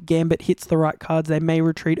happens if Gambit hits the right cards, they may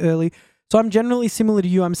retreat early. So I'm generally similar to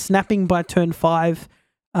you. I'm snapping by turn 5.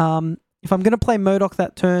 If I'm going to play MODOK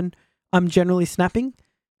that turn, I'm generally snapping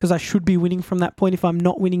because I should be winning from that point. If I'm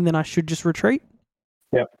not winning, then I should just retreat.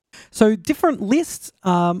 Yep. So different lists.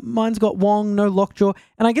 Mine's got Wong, no Lockjaw,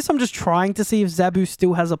 and I guess I'm just trying to see if Zabu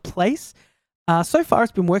still has a place. So far,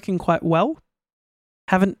 it's been working quite well.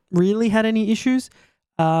 Haven't really had any issues.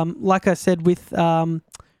 Like I said, with Wong,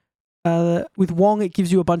 it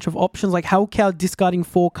gives you a bunch of options. Like Hellcow discarding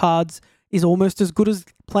 4 cards is almost as good as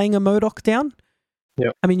playing a MODOK down.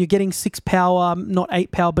 Yep. I mean, you're getting 6 power, not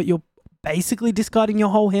 8 power, but you're basically discarding your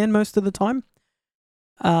whole hand most of the time.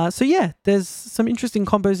 So yeah, there's some interesting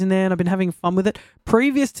combos in there, and I've been having fun with it.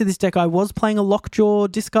 Previous to this deck, I was playing a Lockjaw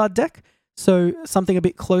discard deck, so something a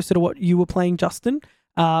bit closer to what you were playing, Justin.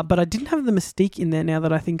 But I didn't have the Mystique in there now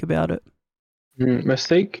that I think about it.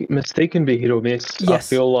 Mystique can be hit or miss. Yes,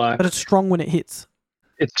 I feel like, but it's strong when it hits.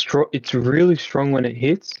 It's really strong when it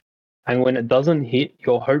hits, and when it doesn't hit,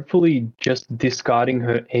 you're hopefully just discarding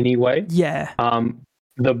her anyway. Yeah.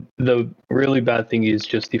 The really bad thing is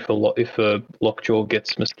just if a Lockjaw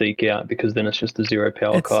gets Mystique out, because then it's just a 0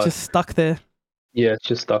 power card. It's just stuck there. Yeah, it's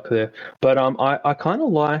just stuck there. But I kind of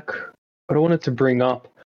like what I wanted to bring up.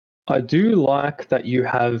 I do like that you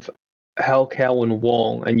have Hellcow and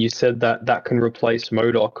Wong, and you said that can replace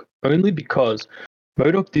MODOK, only because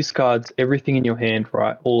MODOK discards everything in your hand,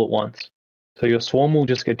 right, all at once. So your Swarm will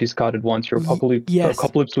just get discarded once, your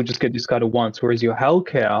Apocalypse will just get discarded once, whereas your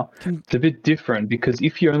Hellcow, it's a bit different, because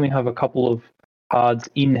if you only have a couple of cards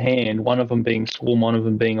in hand, one of them being Swarm, one of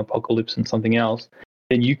them being Apocalypse and something else,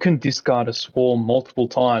 then you can discard a Swarm multiple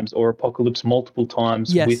times or Apocalypse multiple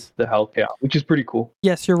times with the Hellcow, which is pretty cool.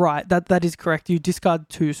 Yes, you're right. That is correct. You discard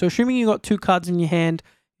 2. So assuming you got 2 cards in your hand,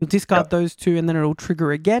 you'll discard those 2 and then it'll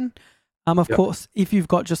trigger again. Of course, if you've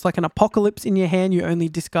got just like an Apocalypse in your hand, you only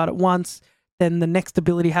discard it once. Then the next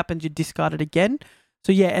ability happens, you discard it again.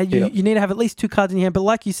 So yeah, you need to have at least 2 cards in your hand. But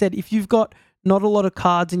like you said, if you've got not a lot of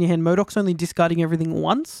cards in your hand, MODOK's only discarding everything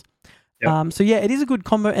once. So yeah, it is a good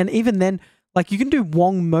combo. And even then, like you can do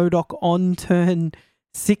Wong MODOK on turn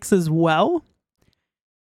 6 as well.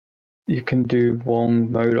 You can do Wong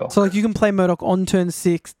MODOK. So like you can play MODOK on turn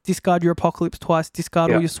 6, discard your Apocalypse twice,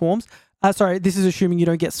 discard all your Swarms. Sorry, this is assuming you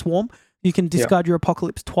don't get Swarm. You can discard your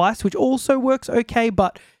Apocalypse twice, which also works okay,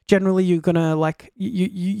 but generally you're gonna like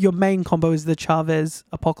your main combo is the Chavez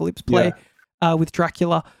Apocalypse play with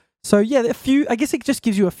Dracula. So yeah, I guess it just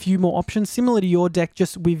gives you a few more options, similar to your deck.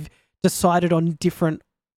 Just we've decided on different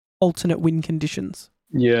alternate win conditions.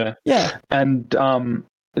 Yeah. And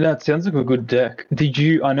that sounds like a good deck. Did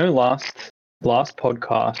you? I know last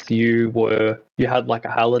podcast you had like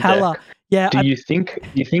a Hala deck. Yeah. Do you think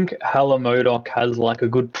Hala MODOK has like a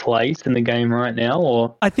good place in the game right now,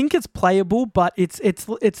 or? I think it's playable, but it's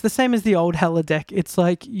the same as the old Hala deck. It's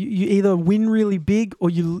like you either win really big or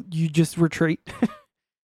you just retreat.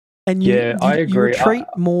 And I agree. You retreat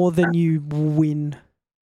more than you win.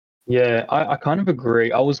 Yeah, I kind of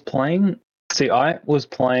agree. I was playing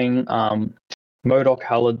MODOK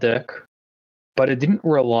Hala deck, but it didn't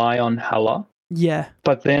rely on Hala. Yeah.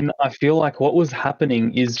 But then I feel like what was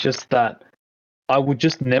happening is just that I would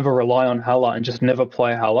just never rely on Hala and just never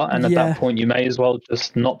play Hala. And at that point, you may as well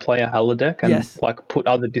just not play a Hala deck and like put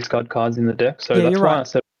other discard cards in the deck. So that's why I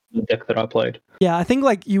said the deck that I played. Yeah, I think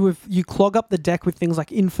like you clog up the deck with things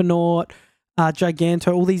like Infernaut,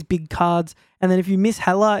 Giganto, all these big cards. And then if you miss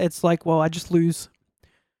Hala, it's like, well, I just lose.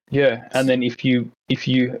 Yeah, and then if you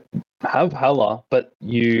have Hala, but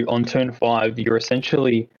you on turn 5, you're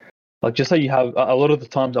essentially... Like, just say you have, a lot of the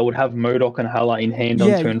times I would have MODOK and Hala in hand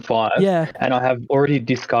on turn 5, and I have already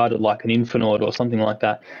discarded like an Infernaut or something like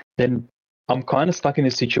that, then I'm kind of stuck in a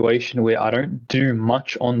situation where I don't do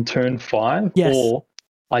much on turn 5, or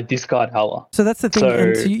I discard Hala. So that's the thing,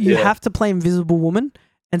 and so you have to play Invisible Woman,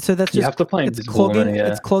 and so that's just, you have to play Invisible Woman,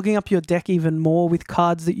 it's clogging up your deck even more with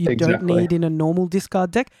cards that you don't need in a normal discard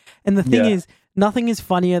deck. And the thing is, nothing is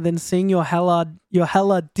funnier than seeing your Hala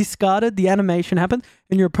discarded, the animation happens,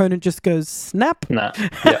 and your opponent just goes snap. Yeah.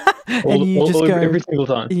 And you just go every single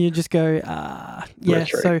time. And you just go,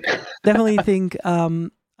 So definitely think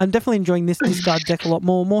I I'm definitely enjoying this discard deck a lot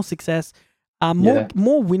more. More success, more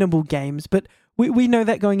winnable games. But we know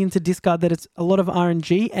that going into discard that it's a lot of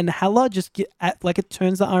RNG, and Hella just it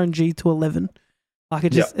turns the RNG to 11. Like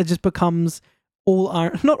it just becomes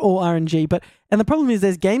not all RNG, and the problem is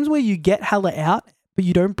there's games where you get Hella out, but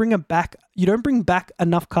you don't bring it back. You don't bring back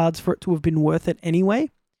enough cards for it to have been worth it anyway.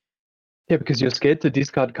 Yeah, because you're scared to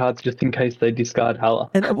discard cards just in case they discard Hella.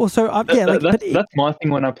 And also, that's my thing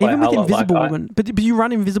when I play even Hella. with Invisible Woman. But you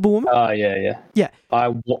run Invisible Woman? Yeah.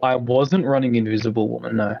 I wasn't running Invisible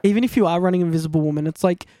Woman, no. Even if you are running Invisible Woman, it's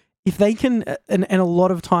like if they can, and a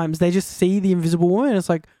lot of times they just see the Invisible Woman and it's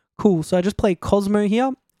like, cool, so I just play Cosmo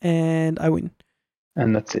here and I win.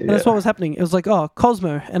 And that's it. And that's what was happening. It was like, oh,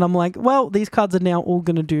 Cosmo. And I'm like, well, these cards are now all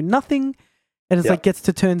going to do nothing. And it's like gets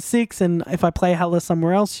to turn 6, and if I play Hella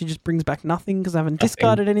somewhere else, she just brings back nothing because I haven't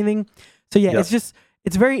discarded anything. So it's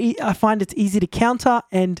very. I find it's easy to counter,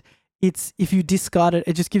 and if you discard it,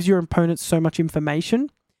 it just gives your opponent so much information.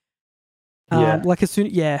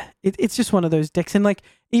 It's just one of those decks, and like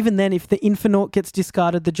even then, if the Infinite gets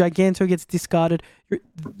discarded, the Giganto gets discarded,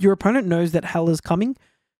 your opponent knows that Hella's coming,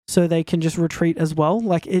 so they can just retreat as well.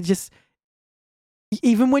 Like it just,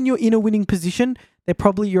 even when you're in a winning position,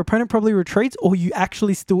 your opponent probably retreats, or you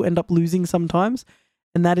actually still end up losing sometimes,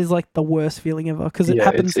 and that is like the worst feeling ever because it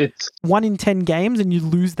happens. It's 1 in 10 games, and you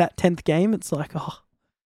lose that 10th game. It's like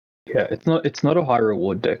yeah, it's not a high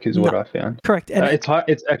reward deck, is what I found. Correct, and it's high.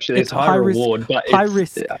 It's high reward, but high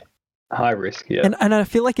risk. Yeah, high risk. Yeah, and I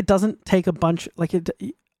feel like it doesn't take a bunch. Like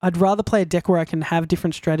I'd rather play a deck where I can have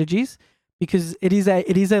different strategies because it is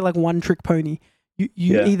a like one trick pony.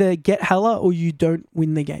 You either get Hella or you don't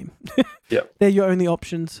win the game. They're your only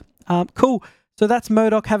options. Cool. So that's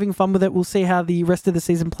MODOK having fun with it. We'll see how the rest of the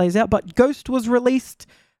season plays out. But Ghost was released.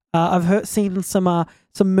 I've seen some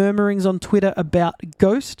murmurings on Twitter about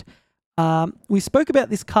Ghost. We spoke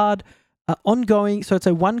about this card ongoing. So it's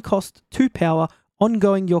a 1 cost, 2 power.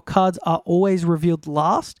 Ongoing, your cards are always revealed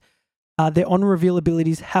last. Their on-reveal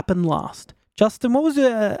abilities happen last. Justin, what was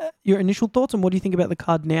your initial thoughts, and what do you think about the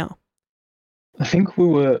card now? I think we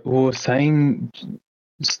were saying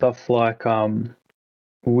stuff like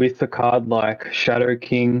with a card like Shadow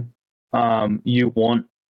King, you want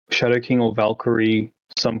Shadow King or Valkyrie,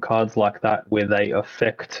 some cards like that where they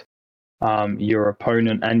affect your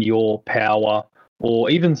opponent and your power, or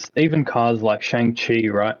even cards like Shang-Chi,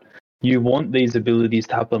 right? You want these abilities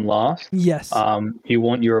to happen last. Yes. You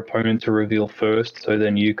want your opponent to reveal first, so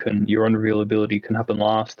then your on-reveal ability can happen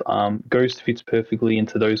last. Ghost fits perfectly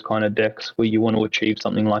into those kind of decks where you want to achieve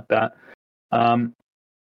something like that. I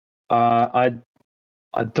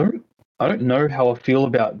don't know how I feel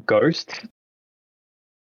about Ghost.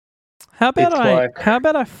 How about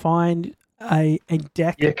I find a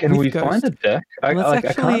deck? Yeah, can we Ghost? find a deck? Let's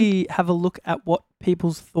actually have a look at what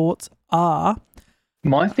people's thoughts are.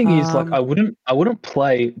 My thing is I wouldn't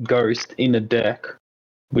play Ghost in a deck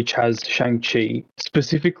which has Shang-Chi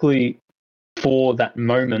specifically for that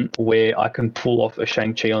moment where I can pull off a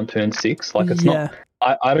Shang-Chi on turn 6. Like it's not.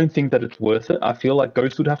 I don't think that it's worth it. I feel like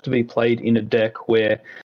Ghost would have to be played in a deck where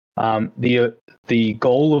the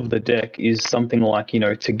goal of the deck is something like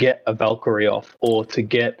to get a Valkyrie off or to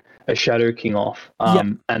get a Shadow King off,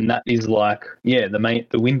 and that is like the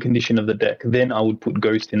win condition of the deck. Then I would put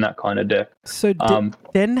Ghost in that kind of deck. So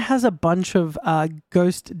Den has a bunch of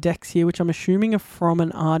Ghost decks here, which I'm assuming are from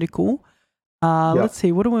an article. Let's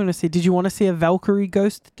see. What do we want to see? Did you want to see a Valkyrie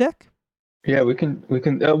Ghost deck? Yeah, we can.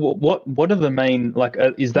 What are the main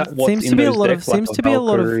is that what's seems in to be those a lot decks? of seems to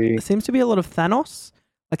be a lot of Thanos,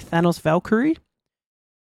 like Thanos Valkyrie.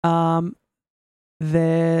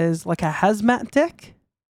 There's like a Hazmat deck.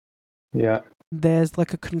 Yeah. There's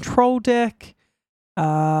like a control deck.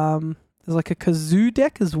 There's like a kazoo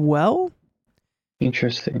deck as well.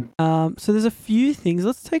 Interesting. So there's a few things.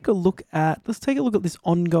 Let's take a look at this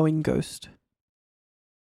ongoing Ghost.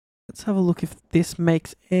 Let's have a look if this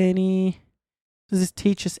makes any. Does this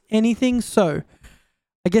teach us anything? So,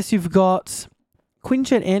 I guess you've got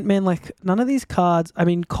Quinjet, Ant-Man. Like none of these cards. I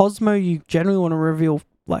mean, Cosmo. You generally want to reveal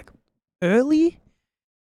like early.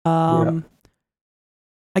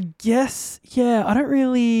 I guess, I don't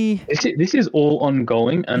really. This is all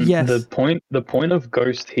ongoing, and yes. the point of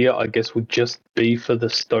Ghost here, I guess, would just be for the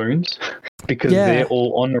stones because they're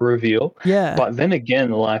all on the reveal. Yeah. But then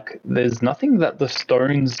again, like, there's nothing that the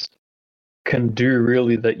stones can do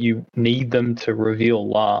really that you need them to reveal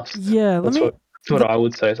last. Yeah, that's what I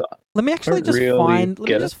would say. So let me actually just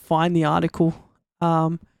find the article.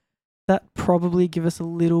 That probably give us a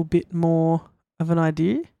little bit more of an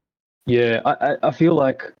idea. Yeah, I feel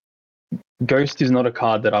like Ghost is not a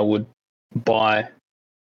card that I would buy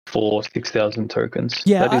for 6,000 tokens.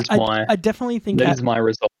 Yeah, that is I definitely think that is my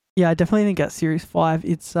result. Yeah, I definitely think at Series 5,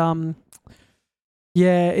 it's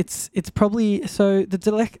yeah, it's probably so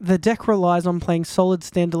the deck relies on playing solid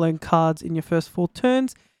standalone cards in your first 4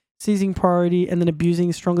 turns, seizing priority, and then abusing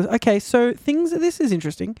the strongest. Okay, so this is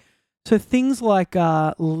interesting. So things like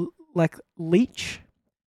Leech,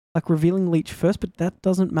 like revealing Leech first, but that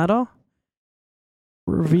doesn't matter.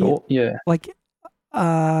 Yeah. Like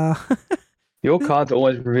Your cards are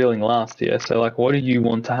always revealing last, yeah. So like, what do you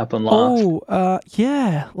want to happen last?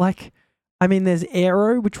 Yeah, like. I mean, there's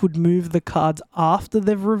Arrow, which would move the cards after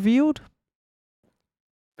they've revealed.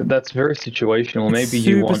 But that's very situational. It's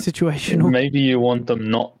situational. Maybe you want them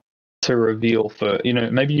not to reveal first.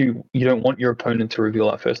 Maybe you don't want your opponent to reveal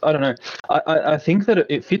at first. I don't know. I think that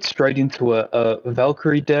it fits straight into a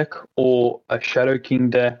Valkyrie deck or a Shadow King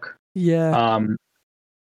deck. Yeah.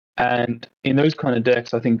 And in those kind of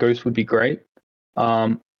decks, I think Ghost would be great.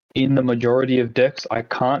 In the majority of decks, I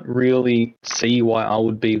can't really see why I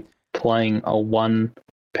would be playing a 1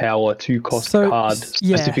 power 2 cost card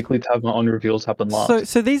specifically to have my on reveals happen last.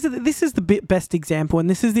 So this is the best example, and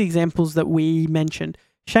this is the examples that we mentioned: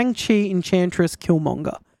 Shang-Chi, Enchantress,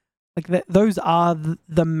 Killmonger. Like those are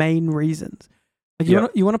the main reasons. Like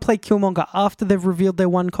you want to play Killmonger after they've revealed their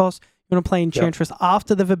 1 cost. You want to play Enchantress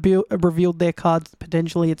after they've revealed their cards.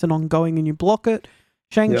 Potentially, it's an ongoing, and you block it.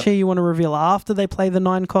 Shang-Chi, you want to reveal after they play the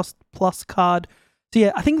 9 cost plus card. So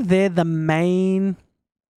yeah, I think they're the main.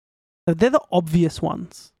 They're the obvious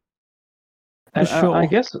ones. For sure. I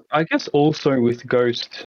guess also with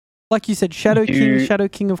Ghost, like you said, Shadow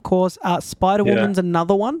King, of course. Spider-Woman's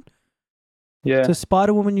another one. Yeah. So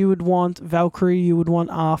Spider-Woman you would want, Valkyrie you would want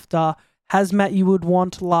after, Hazmat you would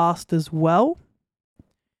want last as well.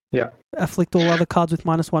 Yeah. Afflict all other cards with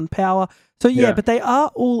 -1 power. So but they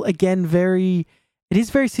are all again it is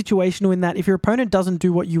very situational in that if your opponent doesn't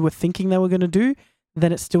do what you were thinking they were going to do,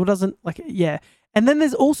 then it still doesn't And then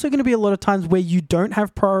there's also going to be a lot of times where you don't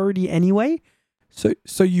have priority anyway.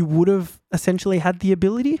 So you would have essentially had the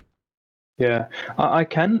ability. Yeah. I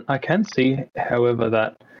can see, however,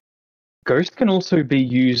 that Ghost can also be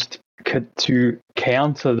used to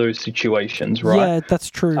counter those situations, right? Yeah, that's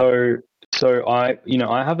true. So I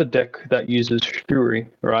have a deck that uses Shuri,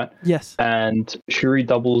 right? Yes. And Shuri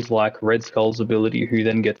doubles like Red Skull's ability, who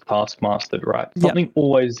then gets Taskmastered, right? Something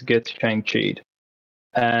always gets Shang-Chi'd.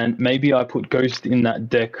 And maybe I put Ghost in that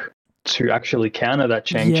deck to actually counter that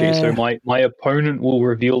Shang-Chi. Yeah. So my opponent will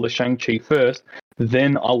reveal the Shang-Chi first,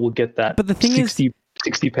 then I will get that but the thing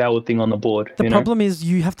 60 power thing on the board. The problem is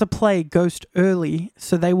you have to play Ghost early,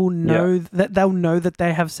 so they will know that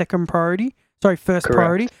they have first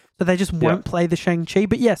priority. So they just won't play the Shang-Chi.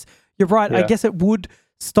 But yes, you're right. Yeah. I guess it would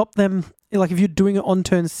stop them. Like if you're doing it on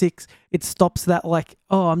turn 6, it stops that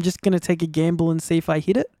I'm just going to take a gamble and see if I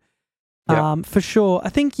hit it. Yeah. For sure. I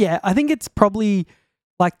think it's probably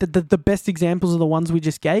like the best examples are the ones we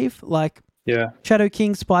just gave. Like Shadow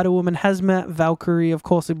King, Spider-Woman, Hazmat, Valkyrie. Of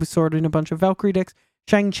course, we saw it in a bunch of Valkyrie decks.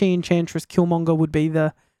 Shang-Chi, Enchantress, Killmonger would be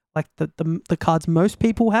the cards most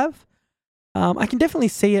people have. I can definitely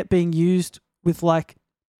see it being used with like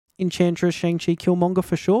Enchantress, Shang-Chi, Killmonger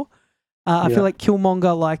for sure. I feel like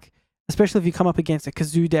Killmonger, especially if you come up against a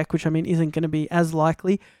Kazoo deck, which I mean isn't going to be as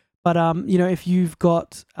likely. But if you've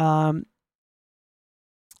got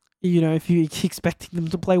if you're expecting them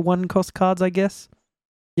to play 1 cost cards, I guess.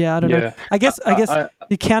 Yeah, I don't know. I guess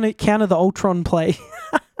you counter the Ultron play.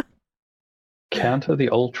 Counter the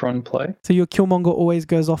Ultron play? So your Killmonger always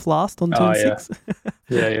goes off last on turn 6?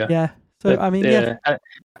 Yeah. Yeah. So, I mean,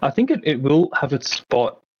 I think it will have its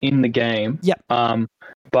spot in the game. Yeah.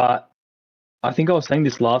 But I think I was saying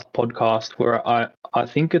this last podcast where I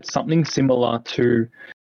think it's something similar to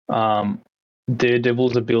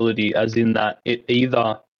Daredevil's ability, as in that it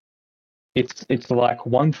either it's like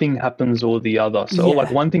one thing happens or the other. So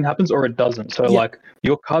like one thing happens or it doesn't. So like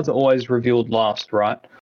your cards are always revealed last, right?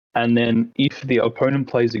 And then if the opponent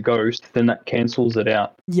plays a Ghost, then that cancels it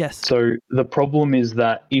out. Yes. So the problem is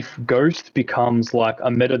that if Ghost becomes like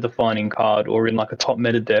a meta-defining card or in like a top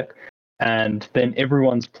meta deck, and then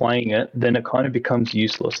everyone's playing it, then it kind of becomes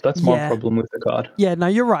useless. That's my problem with the card. Yeah, no,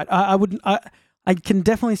 you're right. I wouldn't. I can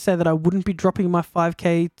definitely say that I wouldn't be dropping my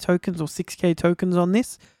 5k tokens or 6k tokens on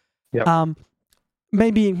this. Yeah.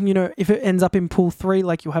 Maybe if it ends up in pool 3,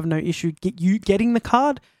 like you'll have no issue getting the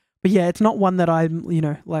card. But yeah, it's not one that I'm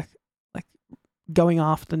like going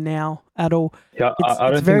after now at all. Yeah,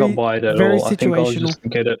 I don't think I'll buy it at all. I think I'll just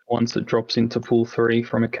get it once it drops into pool 3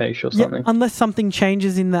 from a cache or something. Unless something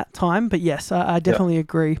changes in that time. But yes, I definitely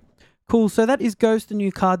agree. Cool. So that is Ghost, the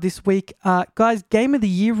new card this week. Guys, Game of the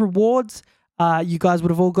Year rewards. You guys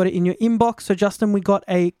would have all got it in your inbox. So, Justin, we got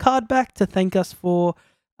a card back to thank us for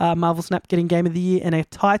Marvel Snap getting Game of the Year and a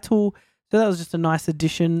title. So that was just a nice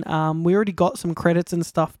addition. We already got some credits and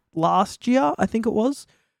stuff last year, I think it was,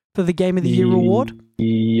 for the Game of the Year reward.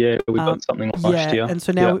 Yeah, we got something last year. And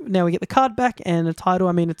so now we get the card back and a title.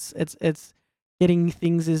 I mean, it's getting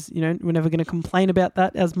things is, we're never going to complain about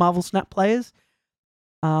that as Marvel Snap players.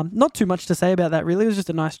 Not too much to say about that, really. It was just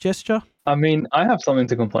a nice gesture. I mean, I have something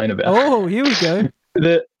to complain about. Oh, here we go.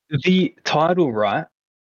 The title, right?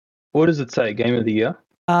 What does it say? Game of the Year?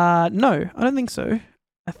 No, I don't think so.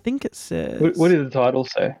 I think it says... What did the title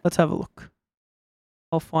say? Let's have a look.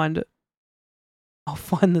 I'll find it. I'll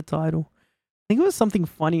find the title. I think it was something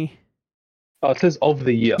funny. Oh, it says of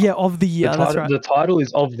the year. Yeah, of the year. That's right. The title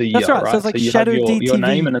is of the year. That's right. So it's like so you Shadow have DTV. Your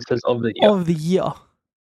name and it says of the year. Of the year.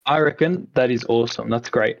 I reckon that is awesome. That's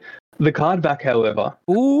great. The card back, however,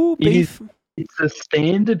 ooh, beef. It's a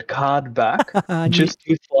standard card back, just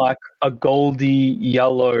with like a goldy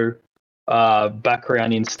yellow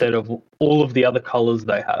background instead of all of the other colors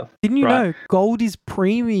they have. Didn't you know gold is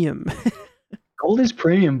premium? Gold is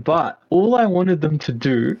premium, but all I wanted them to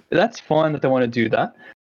do, that's fine that they want to do that,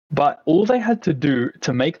 but all they had to do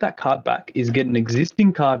to make that card back is get an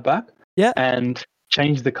existing card back and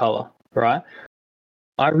change the color, right?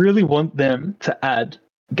 I really want them to add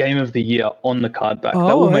Game of the Year on the card back.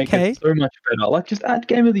 That will make it so much better. Like, just add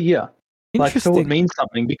Game of the Year. Like, so it means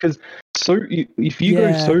something, because if you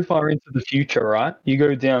go so far into the future, right? You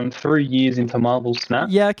go down 3 years into Marvel Snap.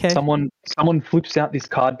 Yeah, okay. Someone flips out this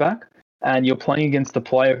card back, and you're playing against a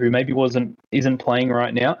player who maybe isn't playing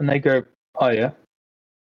right now, and they go, "Oh yeah,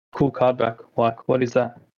 cool card back. Like, what is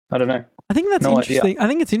that? I don't know." I think that's interesting. Idea. I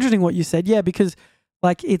think it's interesting what you said. Yeah, because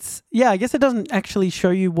like I guess it doesn't actually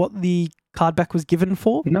show you what the card back was given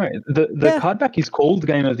for. No, the card back is called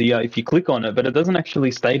Game of the Year if you click on it, but it doesn't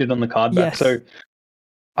actually state it on the card back. Yes. So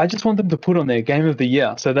I just want them to put on there Game of the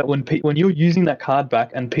Year, so that when you're using that card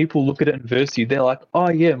back and people look at it and verse you, they're like, "Oh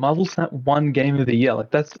yeah, Marvel Snap won Game of the Year."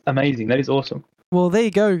 Like, that's amazing. That is awesome. Well, there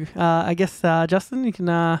you go. I guess Justin, you can.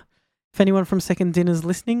 If anyone from Second Dinner's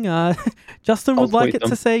listening, Justin would like it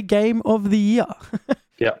to say Game of the Year.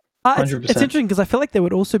 Yeah. 100%. It's interesting because I feel like there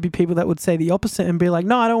would also be people that would say the opposite and be like,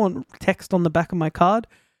 no, I don't want text on the back of my card.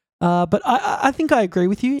 But I think I agree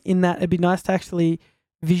with you in that it'd be nice to actually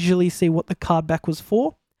visually see what the card back was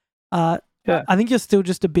for. I think you're still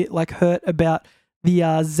just a bit like hurt about the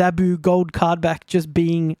Zabu gold card back just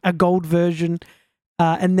being a gold version.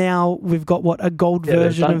 And now we've got a gold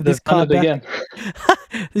version of this card back. Again.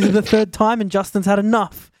 This is the third time and Justin's had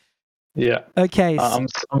enough. Yeah. Okay. I'm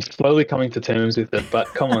slowly coming to terms with it, but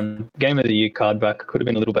come on, Game of the Year card back could have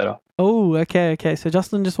been a little better. Oh, okay. So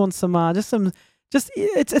Justin just wants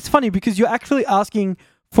it's funny because you're actually asking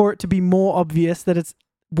for it to be more obvious that it's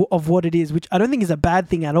of what it is, which I don't think is a bad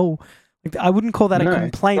thing at all. Like, I wouldn't call that a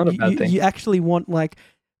complaint. Not a bad thing. You actually want like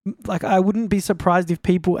I wouldn't be surprised if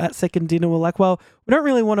people at Second Dinner were like, well, we don't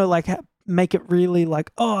really want to make it really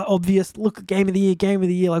obvious. Look, Game of the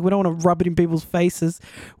Year. Like, we don't want to rub it in people's faces.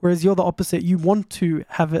 Whereas you're the opposite. You want to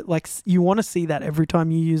have it you want to see that every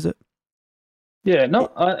time you use it. Yeah,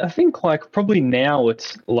 no, I think probably now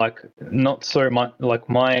it's not so much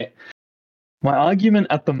my argument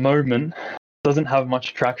at the moment doesn't have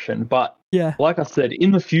much traction. But like I said,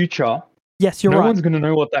 in the future, yes, you're right. No one's going to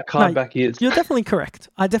know what that card back is. You're definitely correct.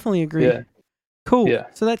 I definitely agree. Yeah. Cool. Yeah.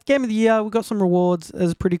 So that's Game of the Year. We got some rewards. It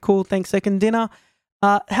was pretty cool. Thanks, Second Dinner.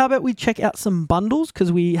 How about we check out some bundles,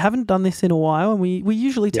 because we haven't done this in a while, and we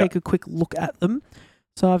usually take a quick look at them.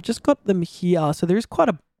 So I've just got them here. So there is quite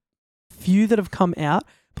a few that have come out,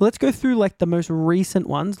 but let's go through the most recent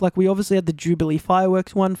ones. We obviously had the Jubilee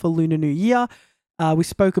Fireworks one for Lunar New Year. We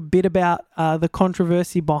spoke a bit about the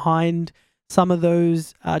controversy behind some of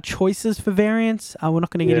those choices for variants. We're not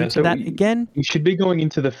going to get into that again. You should be going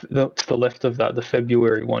into to the left of that, the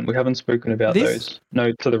February one. We haven't spoken about those.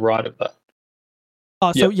 No, to the right of that.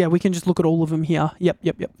 Oh, so we can just look at all of them here. Yep.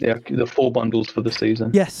 Yeah, the 4 bundles for the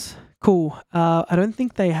season. Yes, cool. I don't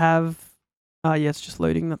think they have... it's just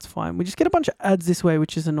loading. That's fine. We just get a bunch of ads this way,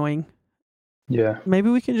 which is annoying. Yeah. Maybe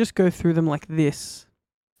we can just go through them like this.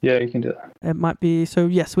 Yeah, you can do that. It might be... So,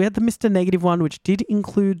 yes, we had the Mr. Negative one, which did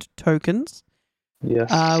include tokens.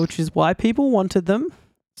 Yes. Which is why people wanted them.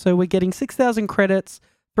 So we're getting 6,000 credits,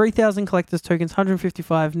 3,000 collector's tokens,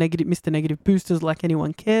 155 Mr. Negative boosters, like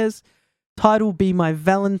anyone cares. Title Be My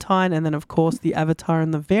Valentine, and then, of course, the avatar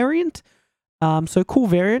and the variant. So cool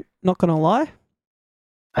variant, not going to lie.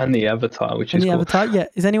 And the avatar, which is cool. Avatar, yeah.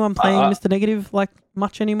 Is anyone playing Mr. Negative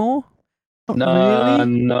much anymore? Not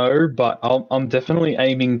really. No, but I'm definitely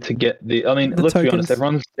aiming to get the. I mean, The let's be honest.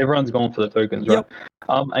 tokens. Everyone's going for the tokens, right? Yep.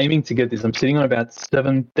 I'm aiming to get this. I'm sitting on about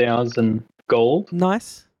 7,000 gold.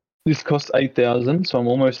 Nice. This costs 8,000, so I'm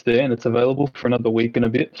almost there, and it's available for another week and a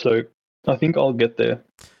bit. So I think I'll get there.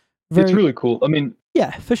 It's really cool. I mean,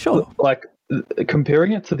 yeah, for sure. Like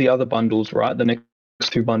comparing it to the other bundles, right? The next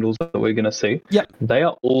two bundles that we're gonna see. Yep. They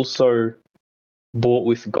are also bought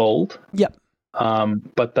with gold. Yep.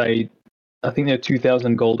 But I think they're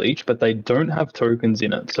 2,000 gold each, but they don't have tokens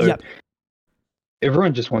in it. So Yep.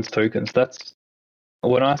 everyone just wants tokens. That's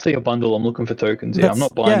when I see a bundle, I'm looking for tokens. Yeah, I'm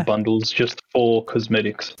not buying bundles just for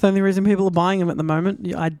cosmetics. It's the only reason people are buying them at the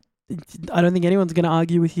moment. I don't think anyone's going to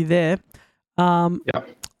argue with you there.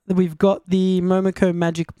 We've got the Momoko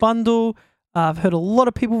Magic Bundle. I've heard a lot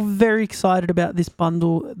of people very excited about this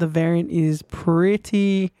bundle. The variant is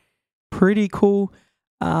pretty cool.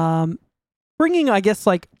 Bringing, I guess,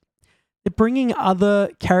 like bringing other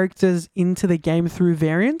characters into the game through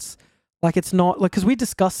variants. Like it's not like, because we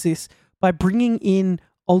discussed this, by bringing in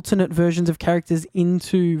alternate versions of characters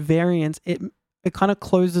into variants, it kind of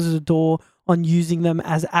closes the door on using them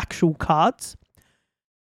as actual cards.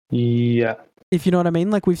 Yeah. If you know what I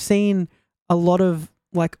mean. Like we've seen a lot of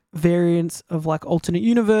like variants of like alternate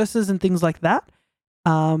universes and things like that.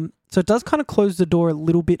 So it does kind of close the door a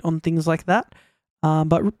little bit on things like that.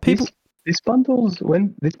 But people... This bundle's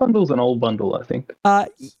an old bundle, I think.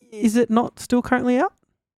 Is it not still currently out?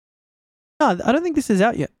 No, I don't think this is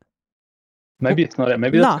out yet. Maybe it's not out.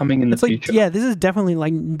 Maybe that's coming in the future. Yeah, this definitely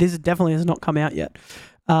has not come out yet.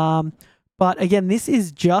 But again, this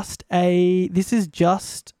is just a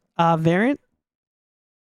variant.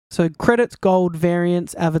 So credits, gold,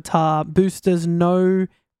 variants, avatar, boosters, no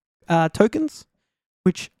tokens,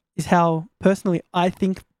 which is how personally I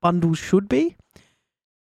think bundles should be.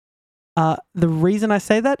 The reason I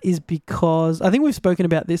say that is because I think we've spoken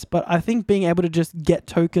about this, but I think being able to just get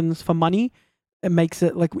tokens for money, it makes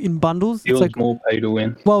it like in bundles. Feels it's like more pay to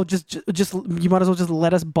win. Well, just you might as well just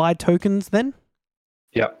let us buy tokens then.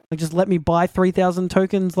 Yeah. Like just let me buy 3,000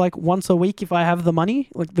 tokens like once a week if I have the money,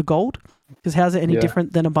 like the gold. Because how's it any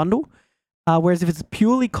different than a bundle? Whereas if it's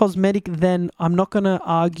purely cosmetic, then I'm not going to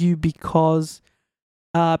argue because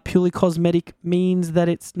purely cosmetic means that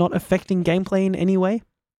it's not affecting gameplay in any way.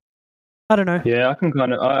 I don't know. Yeah,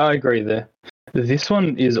 I agree there. This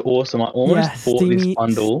one is awesome. I almost bought this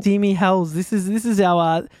bundle. Steamy Hells. This is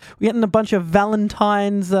our... We're getting a bunch of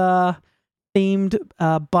Valentine's themed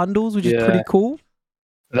bundles, which is pretty cool.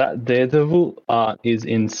 That Daredevil art is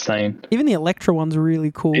insane. Even the Electra one's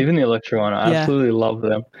really cool. Even the Electra one. I absolutely love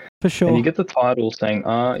them. For sure. And you get the title saying,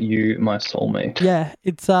 "Are you my soulmate?" Yeah,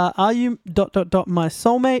 it's Are you ... my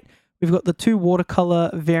soulmate. We've got the 2 watercolor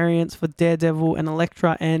variants for Daredevil and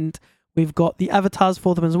Electra, and we've got the avatars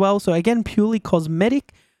for them as well. So again, purely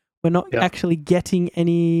cosmetic. We're not actually getting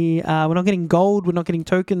any... we're not getting gold. We're not getting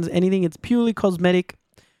tokens, anything. It's purely cosmetic,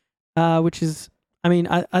 which is... I mean,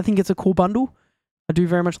 I think it's a cool bundle. I do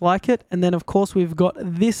very much like it. And then, of course, we've got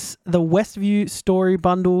the Westview Story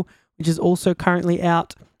Bundle, which is also currently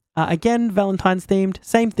out. Again, Valentine's themed.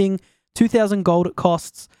 Same thing. 2,000 gold it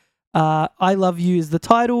costs. I Love You is the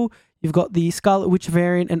title. You've got the Scarlet Witch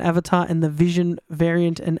variant and avatar and the Vision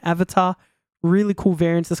variant and avatar. Really cool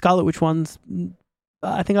variants. The Scarlet Witch ones,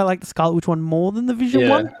 I think I like the Scarlet Witch one more than the Vision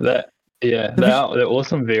one. They're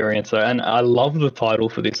awesome variants. And I love the title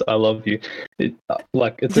for this. I Love You.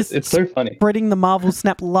 It's so funny. Spreading the Marvel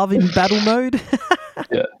Snap love in battle mode.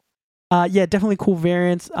 Yeah, definitely cool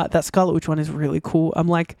variants. That Scarlet Witch one is really cool. I'm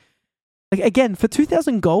like again, for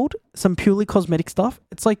 2,000 gold, some purely cosmetic stuff.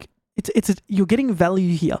 It's like you're getting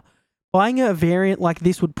value here. Buying a variant like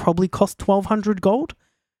this would probably cost 1,200 gold.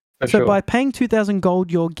 So by paying 2,000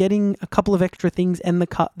 gold, you're getting a couple of extra things and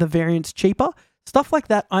the variants cheaper. Stuff like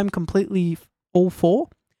that, I'm completely all for.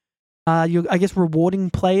 You're, I guess, rewarding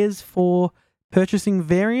players for purchasing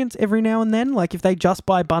variants every now and then. Like if they just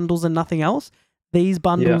buy bundles and nothing else, these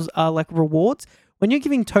bundles are like rewards. When you're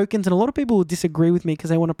giving tokens, and a lot of people will disagree with me because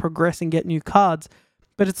they want to progress and get new cards,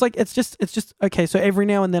 but it's like it's just okay. So every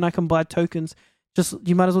now and then I can buy tokens. Just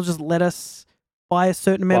you might as well just let us buy a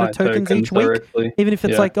certain amount of tokens each week, directly. Even if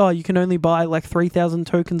it's like, oh, you can only buy like 3,000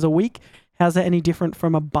 tokens a week. How's that any different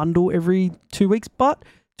from a bundle every 2 weeks? But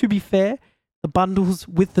to be fair, the bundles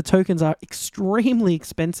with the tokens are extremely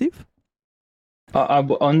expensive.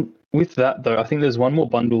 With that though, I think there's one more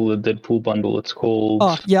bundle, the Deadpool bundle. It's called...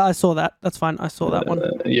 Oh, yeah, I saw that. That's fine. I saw that one.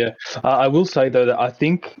 I will say though that I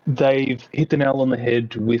think they've hit the nail on the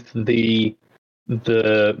head with the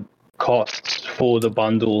costs for the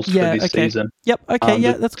bundles for this season. Yep.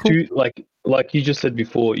 Okay. That's cool. Like you just said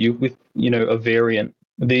before, with a variant,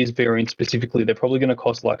 these variants specifically, they're probably going to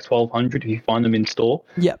cost like 1,200 if you find them in store.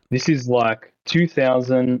 Yep. This is like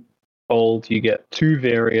 2,000 gold. You get 2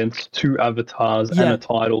 variants, 2 avatars, and a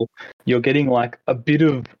title. You're getting like a bit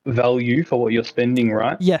of value for what you're spending,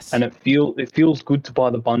 right? Yes. And it feels good to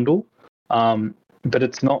buy the bundle, but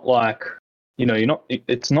it's not like,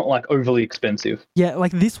 it's not like overly expensive. Yeah,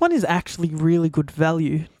 like this one is actually really good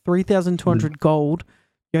value. 3,200 gold.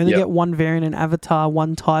 You only get 1 variant, an avatar,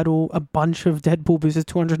 1 title, a bunch of Deadpool boosters,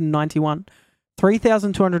 291.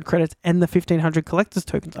 3,200 credits and the 1,500 collector's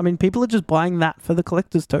tokens. I mean, people are just buying that for the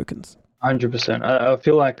collector's tokens. 100%. I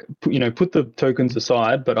feel like, put the tokens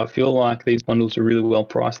aside, but I feel like these bundles are really well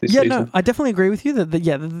priced this season. Yeah, no, I definitely agree with you that,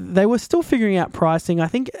 they were still figuring out pricing. I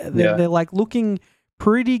think they're like looking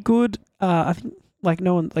pretty good. I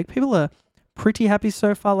think people are pretty happy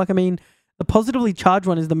so far. Like, I mean, the positively charged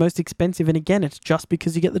one is the most expensive, and again, it's just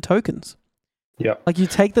because you get the tokens. Yeah. Like, you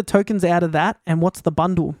take the tokens out of that, and what's the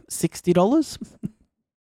bundle? $60?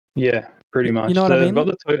 Yeah, pretty much. You know what I mean?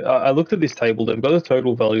 I looked at this table. They've got the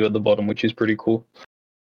total value at the bottom, which is pretty cool.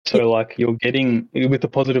 So, like, you're getting, with the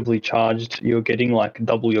positively charged, you're getting, like,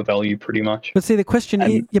 double your value pretty much. But see, the question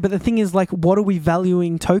is, but the thing is, like, what are we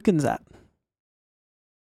valuing tokens at?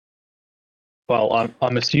 Well,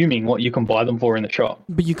 I'm assuming what you can buy them for in the shop.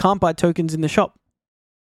 But you can't buy tokens in the shop.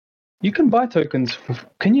 You can buy tokens.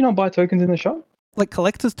 Can you not buy tokens in the shop? Like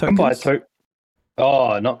collector's tokens?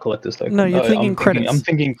 Not collector's tokens. No, you're thinking credits. I'm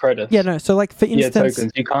thinking credits. Yeah, no. So, like, for instance,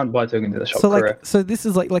 tokens. You can't buy tokens in the shop. So, correct. So this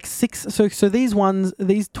is like 6. So these ones,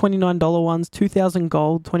 these $29 ones, 2,000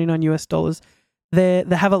 gold, $29 US. They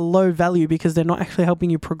have a low value because they're not actually helping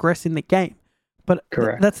you progress in the game. But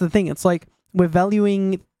correct. That's the thing. It's like we're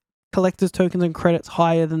valuing collector's tokens and credits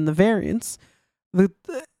higher than the variants.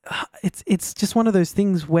 It's just one of those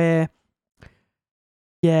things where,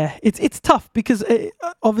 yeah, it's tough because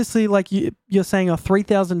obviously, like you're saying,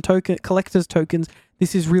 3,000 collector's tokens.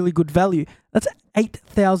 This is really good value. That's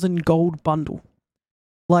 8,000 gold bundle.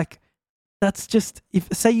 Like, that's just, if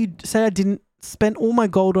say I didn't spend all my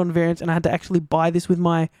gold on variants and I had to actually buy this with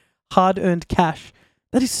my hard-earned cash.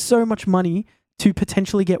 That is so much money to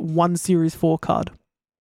potentially get 1 Series 4 card.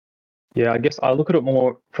 Yeah, I guess I look at it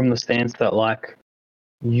more from the stance that, like,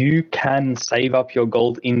 you can save up your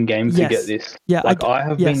gold in game to get this. Yeah, like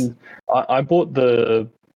I bought the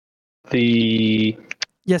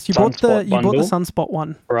Yes, you bought the Sunspot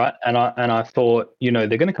one, right? And I thought, they're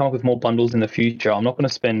going to come up with more bundles in the future. I'm not going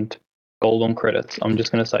to spend gold on credits. I'm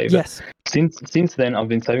just going to save it. Since then, I've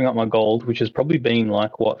been saving up my gold, which has probably been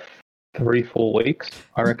like 3-4 weeks,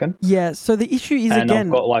 I reckon. Yeah, so the issue is, and again,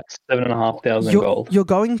 I've got like 7,500 gold. You're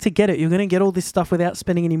going to get it. You're going to get all this stuff without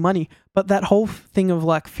spending any money. But that whole thing of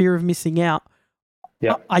like fear of missing out,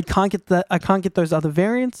 I can't get that. I can't get those other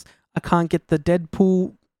variants. I can't get the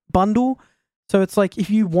Deadpool bundle. So it's like, if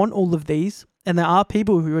you want all of these, and there are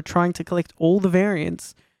people who are trying to collect all the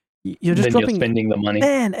variants, you're spending the money.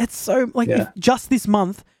 Man, it's so like if just this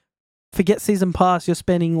month, forget season pass, you're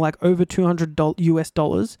spending like over $200 US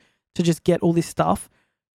to just get all this stuff.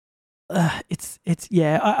 I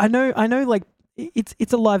know like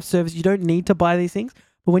it's a live service. You don't need to buy these things,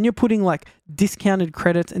 but when you're putting like discounted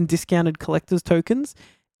credits and discounted collector's tokens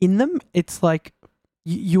in them, it's like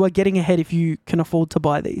you are getting ahead if you can afford to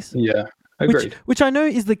buy these. Yeah, agreed. Which I know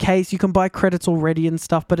is the case. You can buy credits already and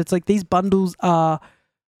stuff, but it's like these bundles are,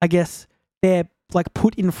 I guess, they're like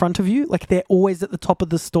put in front of you. Like they're always at the top of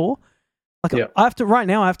the store. Like I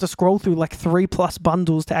have to scroll through like 3+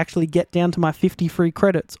 bundles to actually get down to my 50 free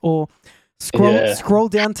credits, or scroll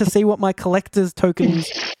down to see what my collector's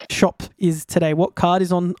tokens shop is today. What card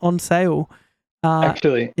is on sale?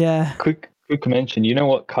 Actually, quick mention. You know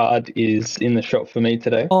what card is in the shop for me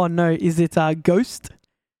today? Oh no, is it Ghost?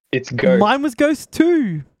 It's Ghost. Mine was Ghost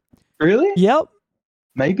too. Really? Yep.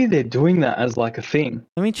 Maybe they're doing that as like a thing.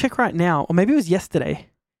 Let me check right now, or maybe it was yesterday.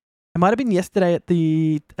 It might have been yesterday at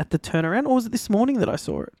the turnaround, or was it this morning that I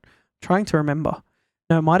saw it? I'm trying to remember.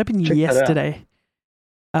 No, it might have been yesterday.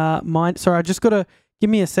 Sorry, I just got to give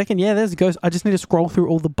me a second. Yeah, there's Ghost. I just need to scroll through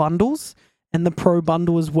all the bundles and the Pro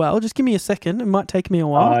bundle as well. Just give me a second. It might take me a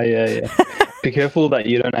while. Yeah. Be careful that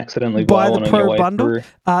you don't accidentally buy one the Pro on your way bundle. Through.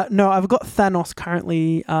 No, I've got Thanos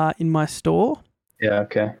currently in my store. Yeah,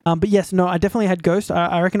 okay. But yes, no, I definitely had Ghost.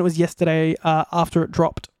 I reckon it was yesterday after it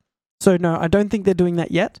dropped. So no, I don't think they're doing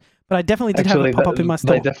that yet. But I definitely did have it pop up in my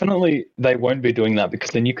store. They won't be doing that,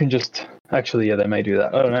 because then you can just... Actually, they may do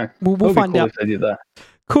that. I don't know. We'll find out if they did that.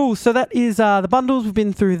 Cool. So that is the bundles. We've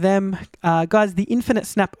been through them. Guys, the Infinite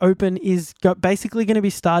Snap Open is basically going to be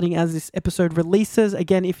starting as this episode releases.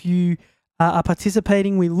 Again, if you are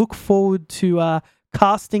participating, we look forward to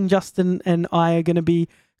casting. Justin and I are going to be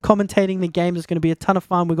commentating the game. It's going to be a ton of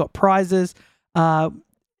fun. We've got prizes.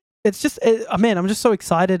 It's just, man, I'm just so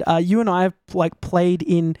excited. You and I have played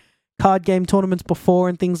in card game tournaments before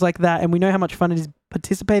and things like that, and we know how much fun it is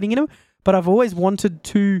participating in them. But I've always wanted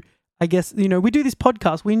to, I guess, we do this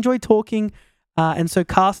podcast. We enjoy talking, and so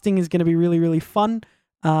casting is going to be really, really fun.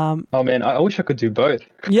 Oh man, I wish I could do both.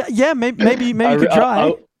 Yeah, maybe you could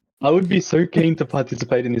try. I would be so keen to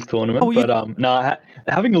participate in this tournament, but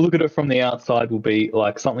having a look at it from the outside will be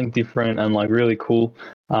like something different and like really cool.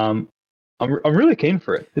 I'm really keen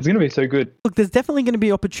for it. It's going to be so good. Look, there's definitely going to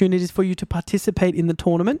be opportunities for you to participate in the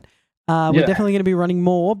tournament. We're definitely going to be running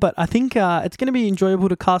more, but I think it's going to be enjoyable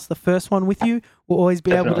to cast the first one with you. We'll always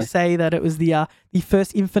be able to say that it was the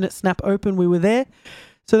first Infinite Snap Open. We were there.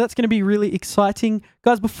 So that's going to be really exciting.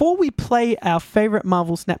 Guys, before we play our favorite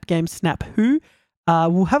Marvel Snap game, Snap Who,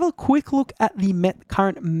 we'll have a quick look at the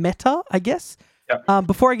current meta, I guess. Yep.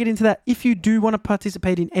 Before I get into that, if you do want to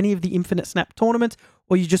participate in any of the Infinite Snap tournaments,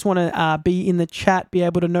 or you just want to be in the chat, be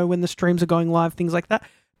able to know when the streams are going live, things like that,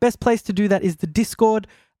 best place to do that is the Discord.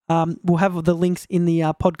 We'll have the links in the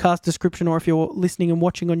podcast description, or if you're listening and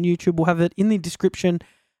watching on YouTube, we'll have it in the description.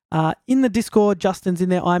 In the Discord, Justin's in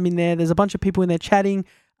there, I'm in there. There's a bunch of people in there chatting,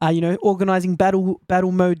 organizing battle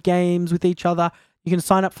mode games with each other. You can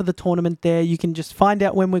sign up for the tournament there. You can just find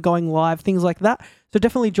out when we're going live, things like that. So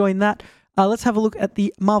definitely join that. Let's have a look at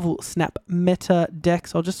the Marvel Snap meta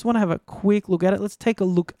decks. I just want to have a quick look at it. Let's take a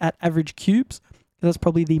look at average cubes. That's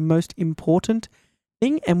probably the most important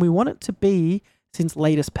thing, and we want it to be since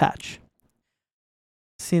latest patch.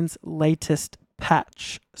 So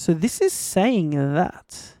this is saying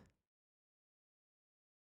that.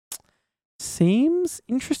 Seems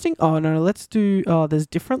interesting. Oh, no, let's do... Oh, there's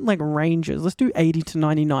different ranges. Let's do 80 to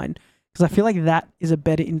 99, because I feel like that is a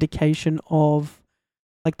better indication of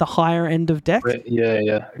the higher end of decks.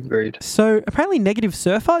 Yeah, agreed. So apparently Negative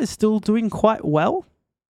Surfer is still doing quite well.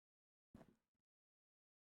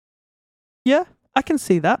 Yeah, I can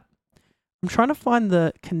see that. I'm trying to find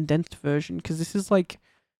the condensed version, because this is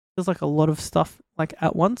there's a lot of stuff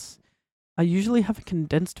at once. I usually have a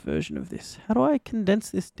condensed version of this. How do I condense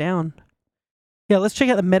this down? Yeah, let's check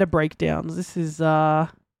out the meta breakdowns. This is,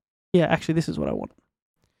 actually, this is what I want.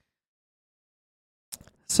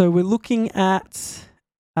 So we're looking at,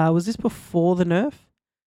 was this before the nerf?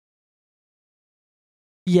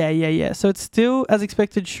 Yeah. So it's still, as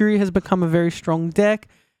expected, Shuri has become a very strong deck.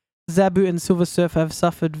 Zabu and Silver Surfer have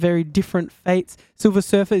suffered very different fates. Silver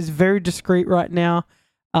Surfer is very discreet right now.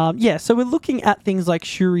 So we're looking at things like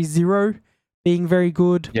Shuri Zero being very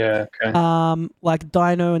good. Yeah, okay. Like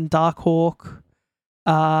Dino and Darkhawk.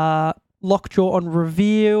 Lockjaw on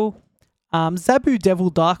reveal. Zabu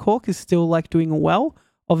Devil Darkhawk is still doing well.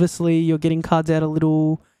 Obviously, you're getting cards out a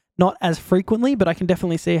little, not as frequently, but I can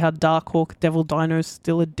definitely see how Darkhawk Devil Dino is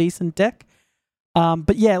still a decent deck.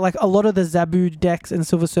 But yeah, a lot of the Zabu decks and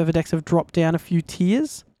Silver Surfer decks have dropped down a few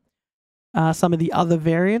tiers. Some of the other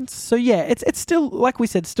variants. So yeah, it's still, like we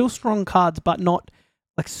said, still strong cards, but not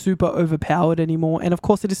super overpowered anymore. And of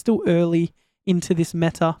course, it is still early into this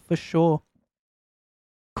meta for sure.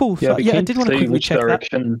 Cool. Yeah, So yeah, I did want to quickly check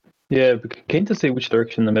direction, that. Yeah, keen to see which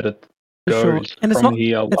direction the meta goes sure. And from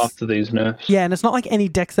here after these nerfs. Yeah, and it's not like any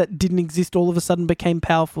decks that didn't exist all of a sudden became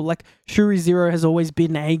powerful. Shuri Zero has always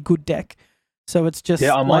been a good deck. So it's just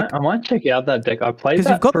I might check out that deck. I played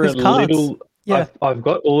that for a little. Yeah, I've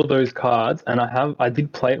got all of those cards, and I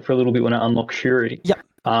did play it for a little bit when I unlocked Shuri. Yep.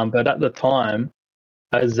 But at the time,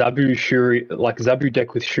 a Zabu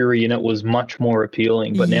deck with Shuri in it was much more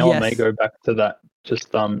appealing. But now I may go back to that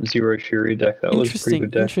just Zero Shuri deck. That was a pretty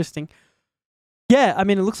good deck. Interesting. Yeah, I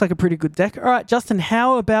mean, it looks like a pretty good deck. All right, Justin,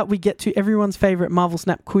 how about we get to everyone's favorite Marvel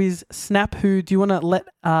Snap quiz, Snap Who? Do you want to let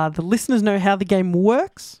the listeners know how the game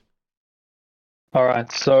works? All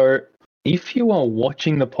right, so if you are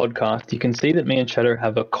watching the podcast, you can see that me and Shadow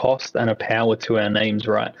have a cost and a power to our names,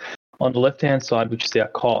 right? On the left-hand side, which is our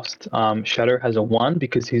cost, Shadow has a 1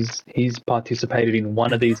 because he's participated in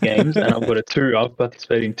one of these games, and I've got a 2. I've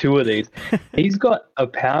participated in 2 of these. He's got a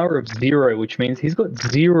power of 0, which means he's got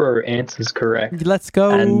 0 answers correct. Let's go.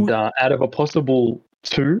 And out of a possible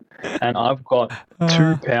 2, and I've got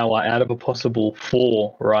 2 power out of a possible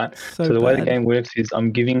 4, right? So the way the game works is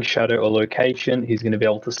I'm giving Shadow a location. He's going to be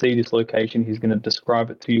able to see this location. He's going to describe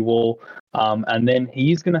it to you all. And then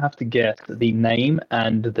he's going to have to guess the name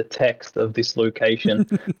and the text of this location,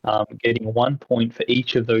 getting 1 point for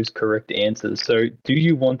each of those correct answers. So do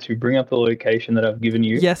you want to bring up the location that I've given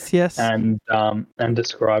you? Yes. And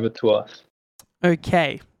describe it to us.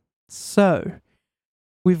 Okay. So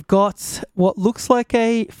we've got what looks like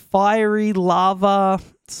a fiery lava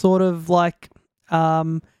sort of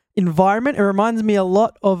environment. It reminds me a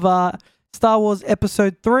lot of Star Wars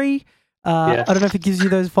Episode 3. Yes. I don't know if it gives you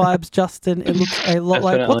those vibes, Justin. It looks a lot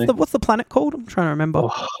like what's the planet called? I'm trying to remember.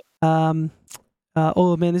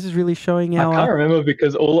 Oh man, this is really showing our I can't remember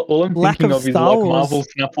because all I'm lack thinking of of is Star like Wars. Marvel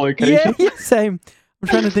Snap location. Yeah, same. I'm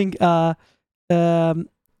trying to think. Oh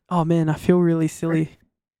man, I feel really silly.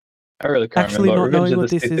 I really can't Actually remember. not knowing Revenge of what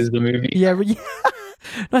the this Sith is. the movie. Yeah,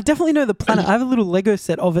 No, I definitely know the planet. I have a little Lego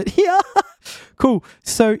set of it here. Cool.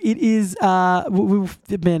 So it is.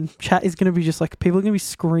 Man, chat is going to be just like people are going to be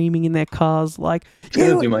screaming in their cars, like, It's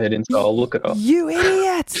going to do my head in, so I'll look it up. "You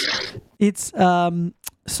idiots!" It's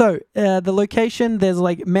So the location, there's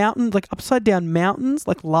like mountains, like upside down mountains,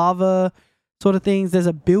 like lava sort of things. There's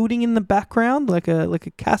a building in the background, like a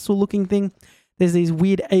castle looking thing. There's these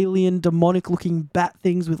weird alien demonic looking bat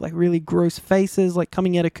things with like really gross faces, like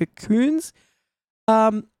coming out of cocoons.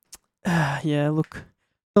 Yeah, look.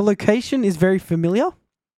 The location is very familiar.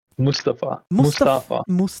 Mustafa.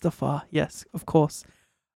 Mustafa, yes, of course.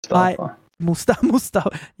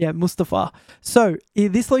 Mustafa. Mustafa. So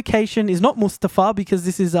this location is not Mustafa because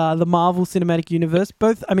this is the Marvel Cinematic Universe.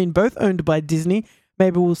 Both owned by Disney.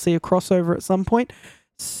 Maybe we'll see a crossover at some point.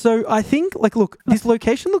 So I think, like, look, this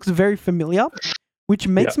location looks very familiar, which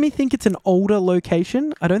makes me think it's an older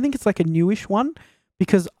location. I don't think it's like a newish one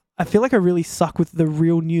because I feel like I really suck with the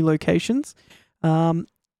real new locations.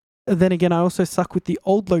 Then again, I also suck with the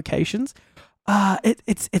old locations.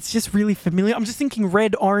 It's just really familiar. I'm just thinking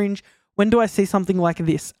red, orange. When do I see something like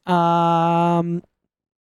this? I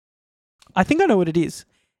think I know what it is.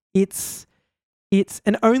 It's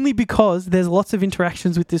and only because there's lots of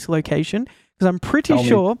interactions with this location. Because I'm pretty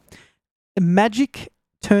sure Magic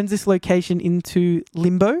turns this location into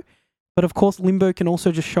Limbo, but of course Limbo can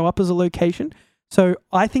also just show up as a location. So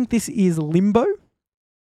I think this is Limbo.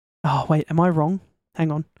 Oh wait, am I wrong?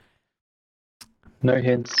 Hang on. No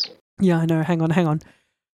hints. Yeah, I know. Hang on.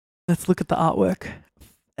 Let's look at the artwork.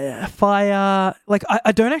 Fire. Like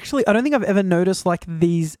I don't think I've ever noticed like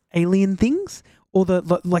these alien things or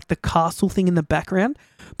the castle thing in the background.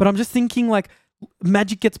 But I'm just thinking like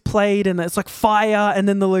Magic gets played and it's like fire and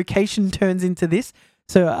then the location turns into this.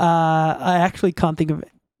 So I actually can't think of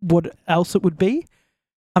what else it would be.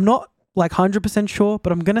 I'm not like 100% sure,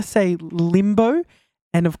 but I'm going to say Limbo.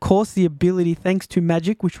 And of course, the ability, thanks to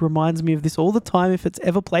Magic, which reminds me of this all the time if it's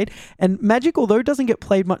ever played. And Magic, although it doesn't get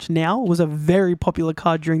played much now, was a very popular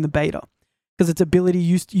card during the beta because its ability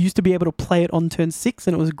used to be able to play it on turn 6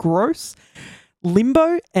 and it was gross.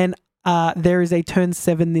 Limbo, and there is a turn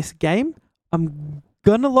 7 this game. I'm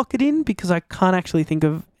going to lock it in because I can't actually think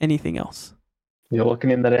of anything else. You're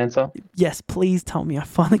locking in that answer? Yes, please tell me. I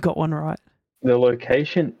finally got one right. The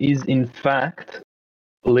location is, in fact,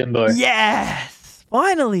 Limbo. Yes!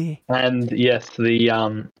 Finally! And yes,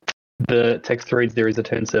 the text reads there is a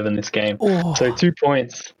turn 7 this game. Oh. So 2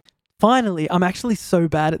 points. Finally. I'm actually so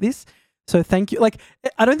bad at this. So thank you. Like,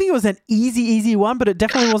 I don't think it was an easy one, but it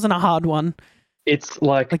definitely wasn't a hard one. It's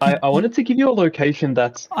like I wanted to give you a location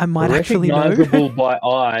that's I might actually know. recognizable by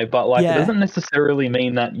eye, but like it doesn't necessarily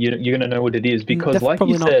mean that you're going to know what it is because, like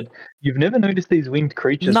you said, you've never noticed these winged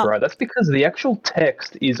creatures, right? That's because the actual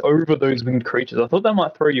text is over those winged creatures. I thought that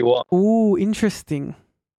might throw you off. Ooh, interesting.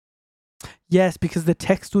 Yes, because the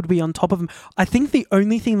text would be on top of them. I think the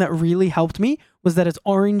only thing that really helped me was that it's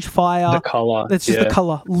orange fire. The color. It's just the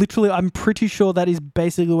color. Literally, I'm pretty sure that is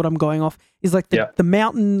basically what I'm going off. Is like the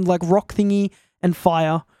mountain, like rock thingy. And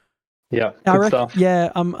fire. Yeah, good stuff.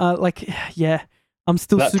 Yeah, I'm I'm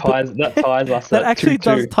still that ties us. That actually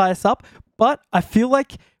does tie us up. But I feel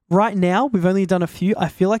like right now we've only done a few. I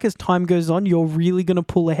feel like as time goes on, you're really going to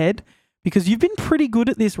pull ahead because you've been pretty good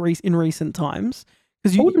at this in recent times.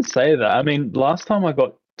 I wouldn't say that. I mean, last time I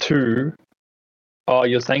got 2. Oh,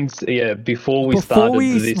 you're saying before we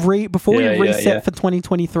reset for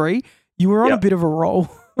 2023, you were on a bit of a roll.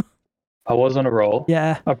 I was on a roll.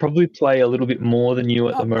 Yeah. I probably play a little bit more than you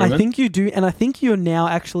at the moment. I think you do. And I think you're now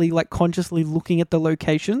actually like consciously looking at the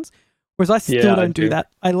locations. Whereas I still don't do that.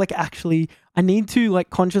 I need to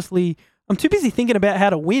like consciously, I'm too busy thinking about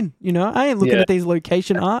how to win. You know, I ain't looking at these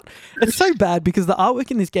location art. It's so bad because the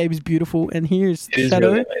artwork in this game is beautiful. And here's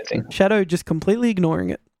Shadow. Really amazing. Shadow just completely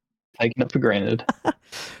ignoring it. Taking it for granted.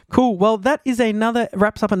 Cool. Well, that is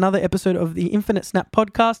wraps up another episode of the Infinite Snap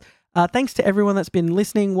podcast. Thanks to everyone that's been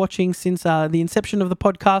listening, watching since the inception of the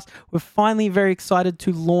podcast. We're finally very excited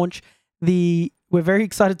to launch the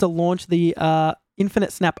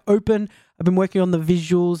Infinite Snap Open. I've been working on the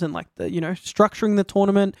visuals and like the structuring the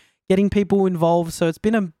tournament, getting people involved. So it's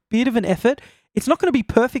been a bit of an effort. It's not going to be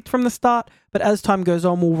perfect from the start, but as time goes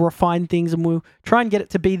on, we'll refine things and we'll try and get it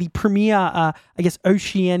to be the premier,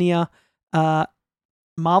 Oceania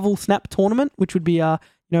Marvel Snap tournament, which would be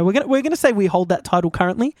we're gonna say we hold that title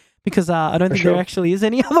currently because I don't think there actually is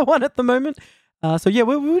any other one at the moment. So yeah,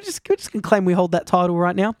 we're just gonna claim we hold that title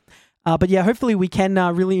right now. But yeah, hopefully we can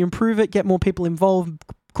really improve it, get more people involved,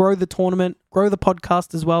 grow the tournament, grow the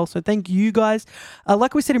podcast as well. So thank you guys.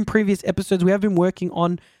 Like we said in previous episodes, we have been working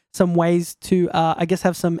on some ways to,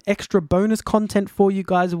 have some extra bonus content for you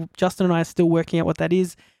guys. Justin and I are still working out what that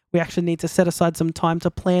is. We actually need to set aside some time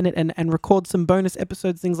to plan it and record some bonus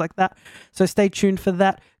episodes, things like that. So stay tuned for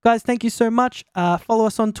that. Guys, thank you so much. Follow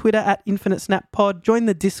us on Twitter at InfiniteSnapPod. Join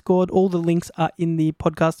the Discord. All the links are in the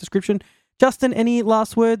podcast description. Justin, any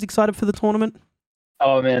last words? Excited for the tournament?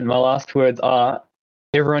 Oh, man, my last words are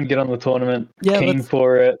everyone get on the tournament. Keen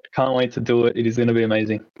for it. Can't wait to do it. It is going to be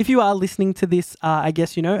amazing. If you are listening to this,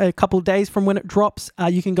 a couple of days from when it drops,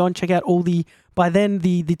 you can go and check out all the... By then,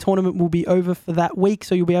 the tournament will be over for that week,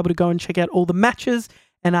 so you'll be able to go and check out all the matches,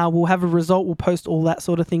 and we'll have a result. We'll post all that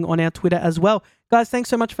sort of thing on our Twitter as well. Guys, thanks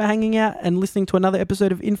so much for hanging out and listening to another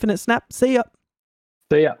episode of Infinite Snap. See ya.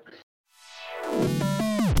 See ya.